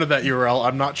try going to that URL.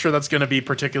 I'm not sure that's going to be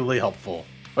particularly helpful.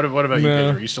 What about you,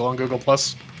 Pedro? Are you still on Google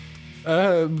Plus?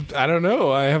 I don't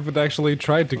know. I haven't actually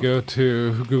tried to go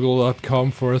to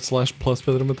google.com/plus,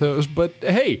 but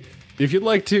hey, if you'd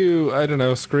like to, I don't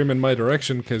know, scream in my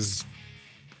direction, because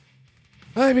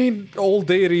I mean, old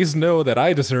deities know that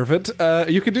I deserve it.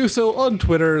 You can do so on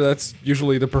Twitter. That's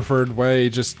usually the preferred way.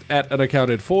 Just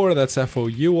 @unaccounted4. That's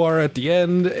FOUR at the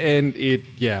end. And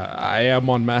I am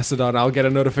on Mastodon. I'll get a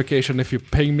notification if you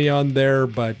ping me on there,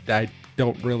 but I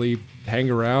don't really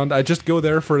hang around. I just go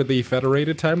there for the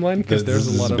federated timeline because there's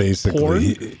a lot of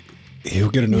porn. He'll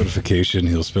get a notification.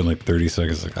 He'll spend like 30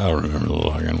 seconds like, I'll remember the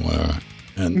login, whatever.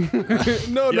 And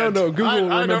no. Google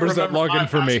remembers that login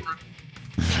for me.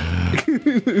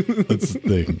 That's the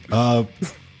thing.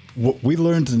 What we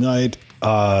learned tonight,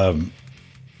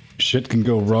 shit can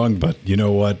go wrong, but you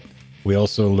know what? We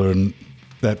also learned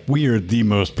that we are the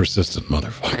most persistent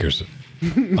motherfuckers.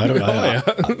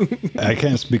 I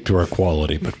can't speak to our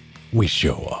quality, but we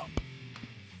show up.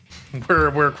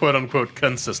 We're quote unquote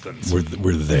consistent.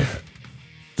 We're there.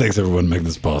 Thanks everyone making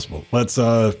this possible. Let's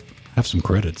have some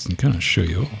credits and kind of show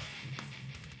you off.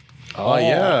 Oh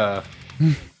yeah.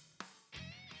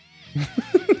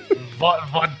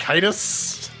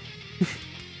 Vodkitis?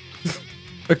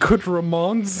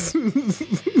 Accoutrements?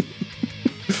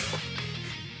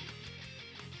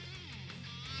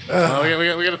 We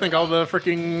gotta thank all the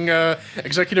freaking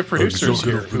executive producers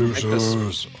here who make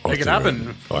this make it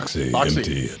happen. Foxy,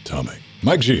 MT, Atomic,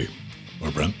 Mike G,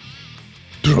 or Brent,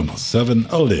 Drummer 7,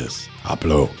 Aldis,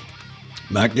 Aplo,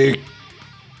 Mackie.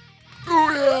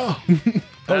 Oh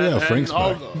yeah, Frank's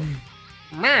back.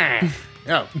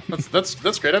 Yeah,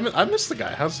 that's great. I miss the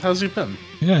guy. How's he been?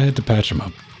 Yeah, I had to patch him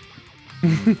up.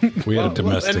 We had a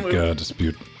domestic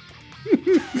dispute.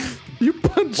 You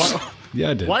punched.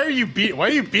 Yeah, I did. Why are you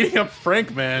beating up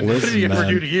Frank, man? Listen, what did he ever man,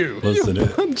 do to you? Listen,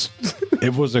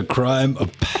 it was a crime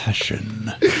of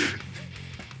passion.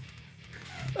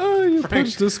 Oh, you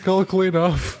punched his skull clean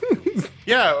off.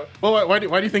 Yeah. Well, why do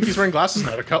you think he's wearing glasses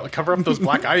now to cover up those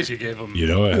black eyes you gave him? You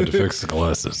know, I had to fix the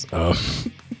glasses.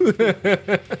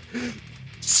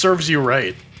 Serves you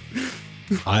right.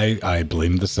 I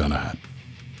blame the Santa hat.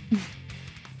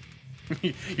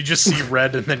 You just see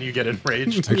red and then you get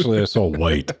enraged. Actually, I saw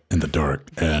white in the dark,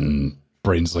 and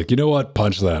Brain's like, you know what?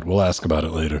 Punch that. We'll ask about it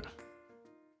later.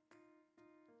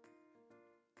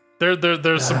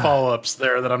 There's some follow-ups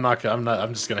there that I'm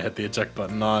just gonna hit the eject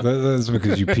button on. That's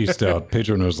because you pieced out.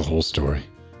 Pedro knows the whole story.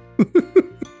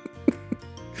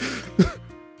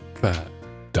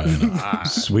 Diana,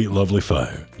 sweet, lovely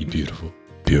fire. You beautiful,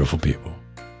 beautiful people.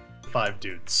 5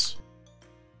 dudes.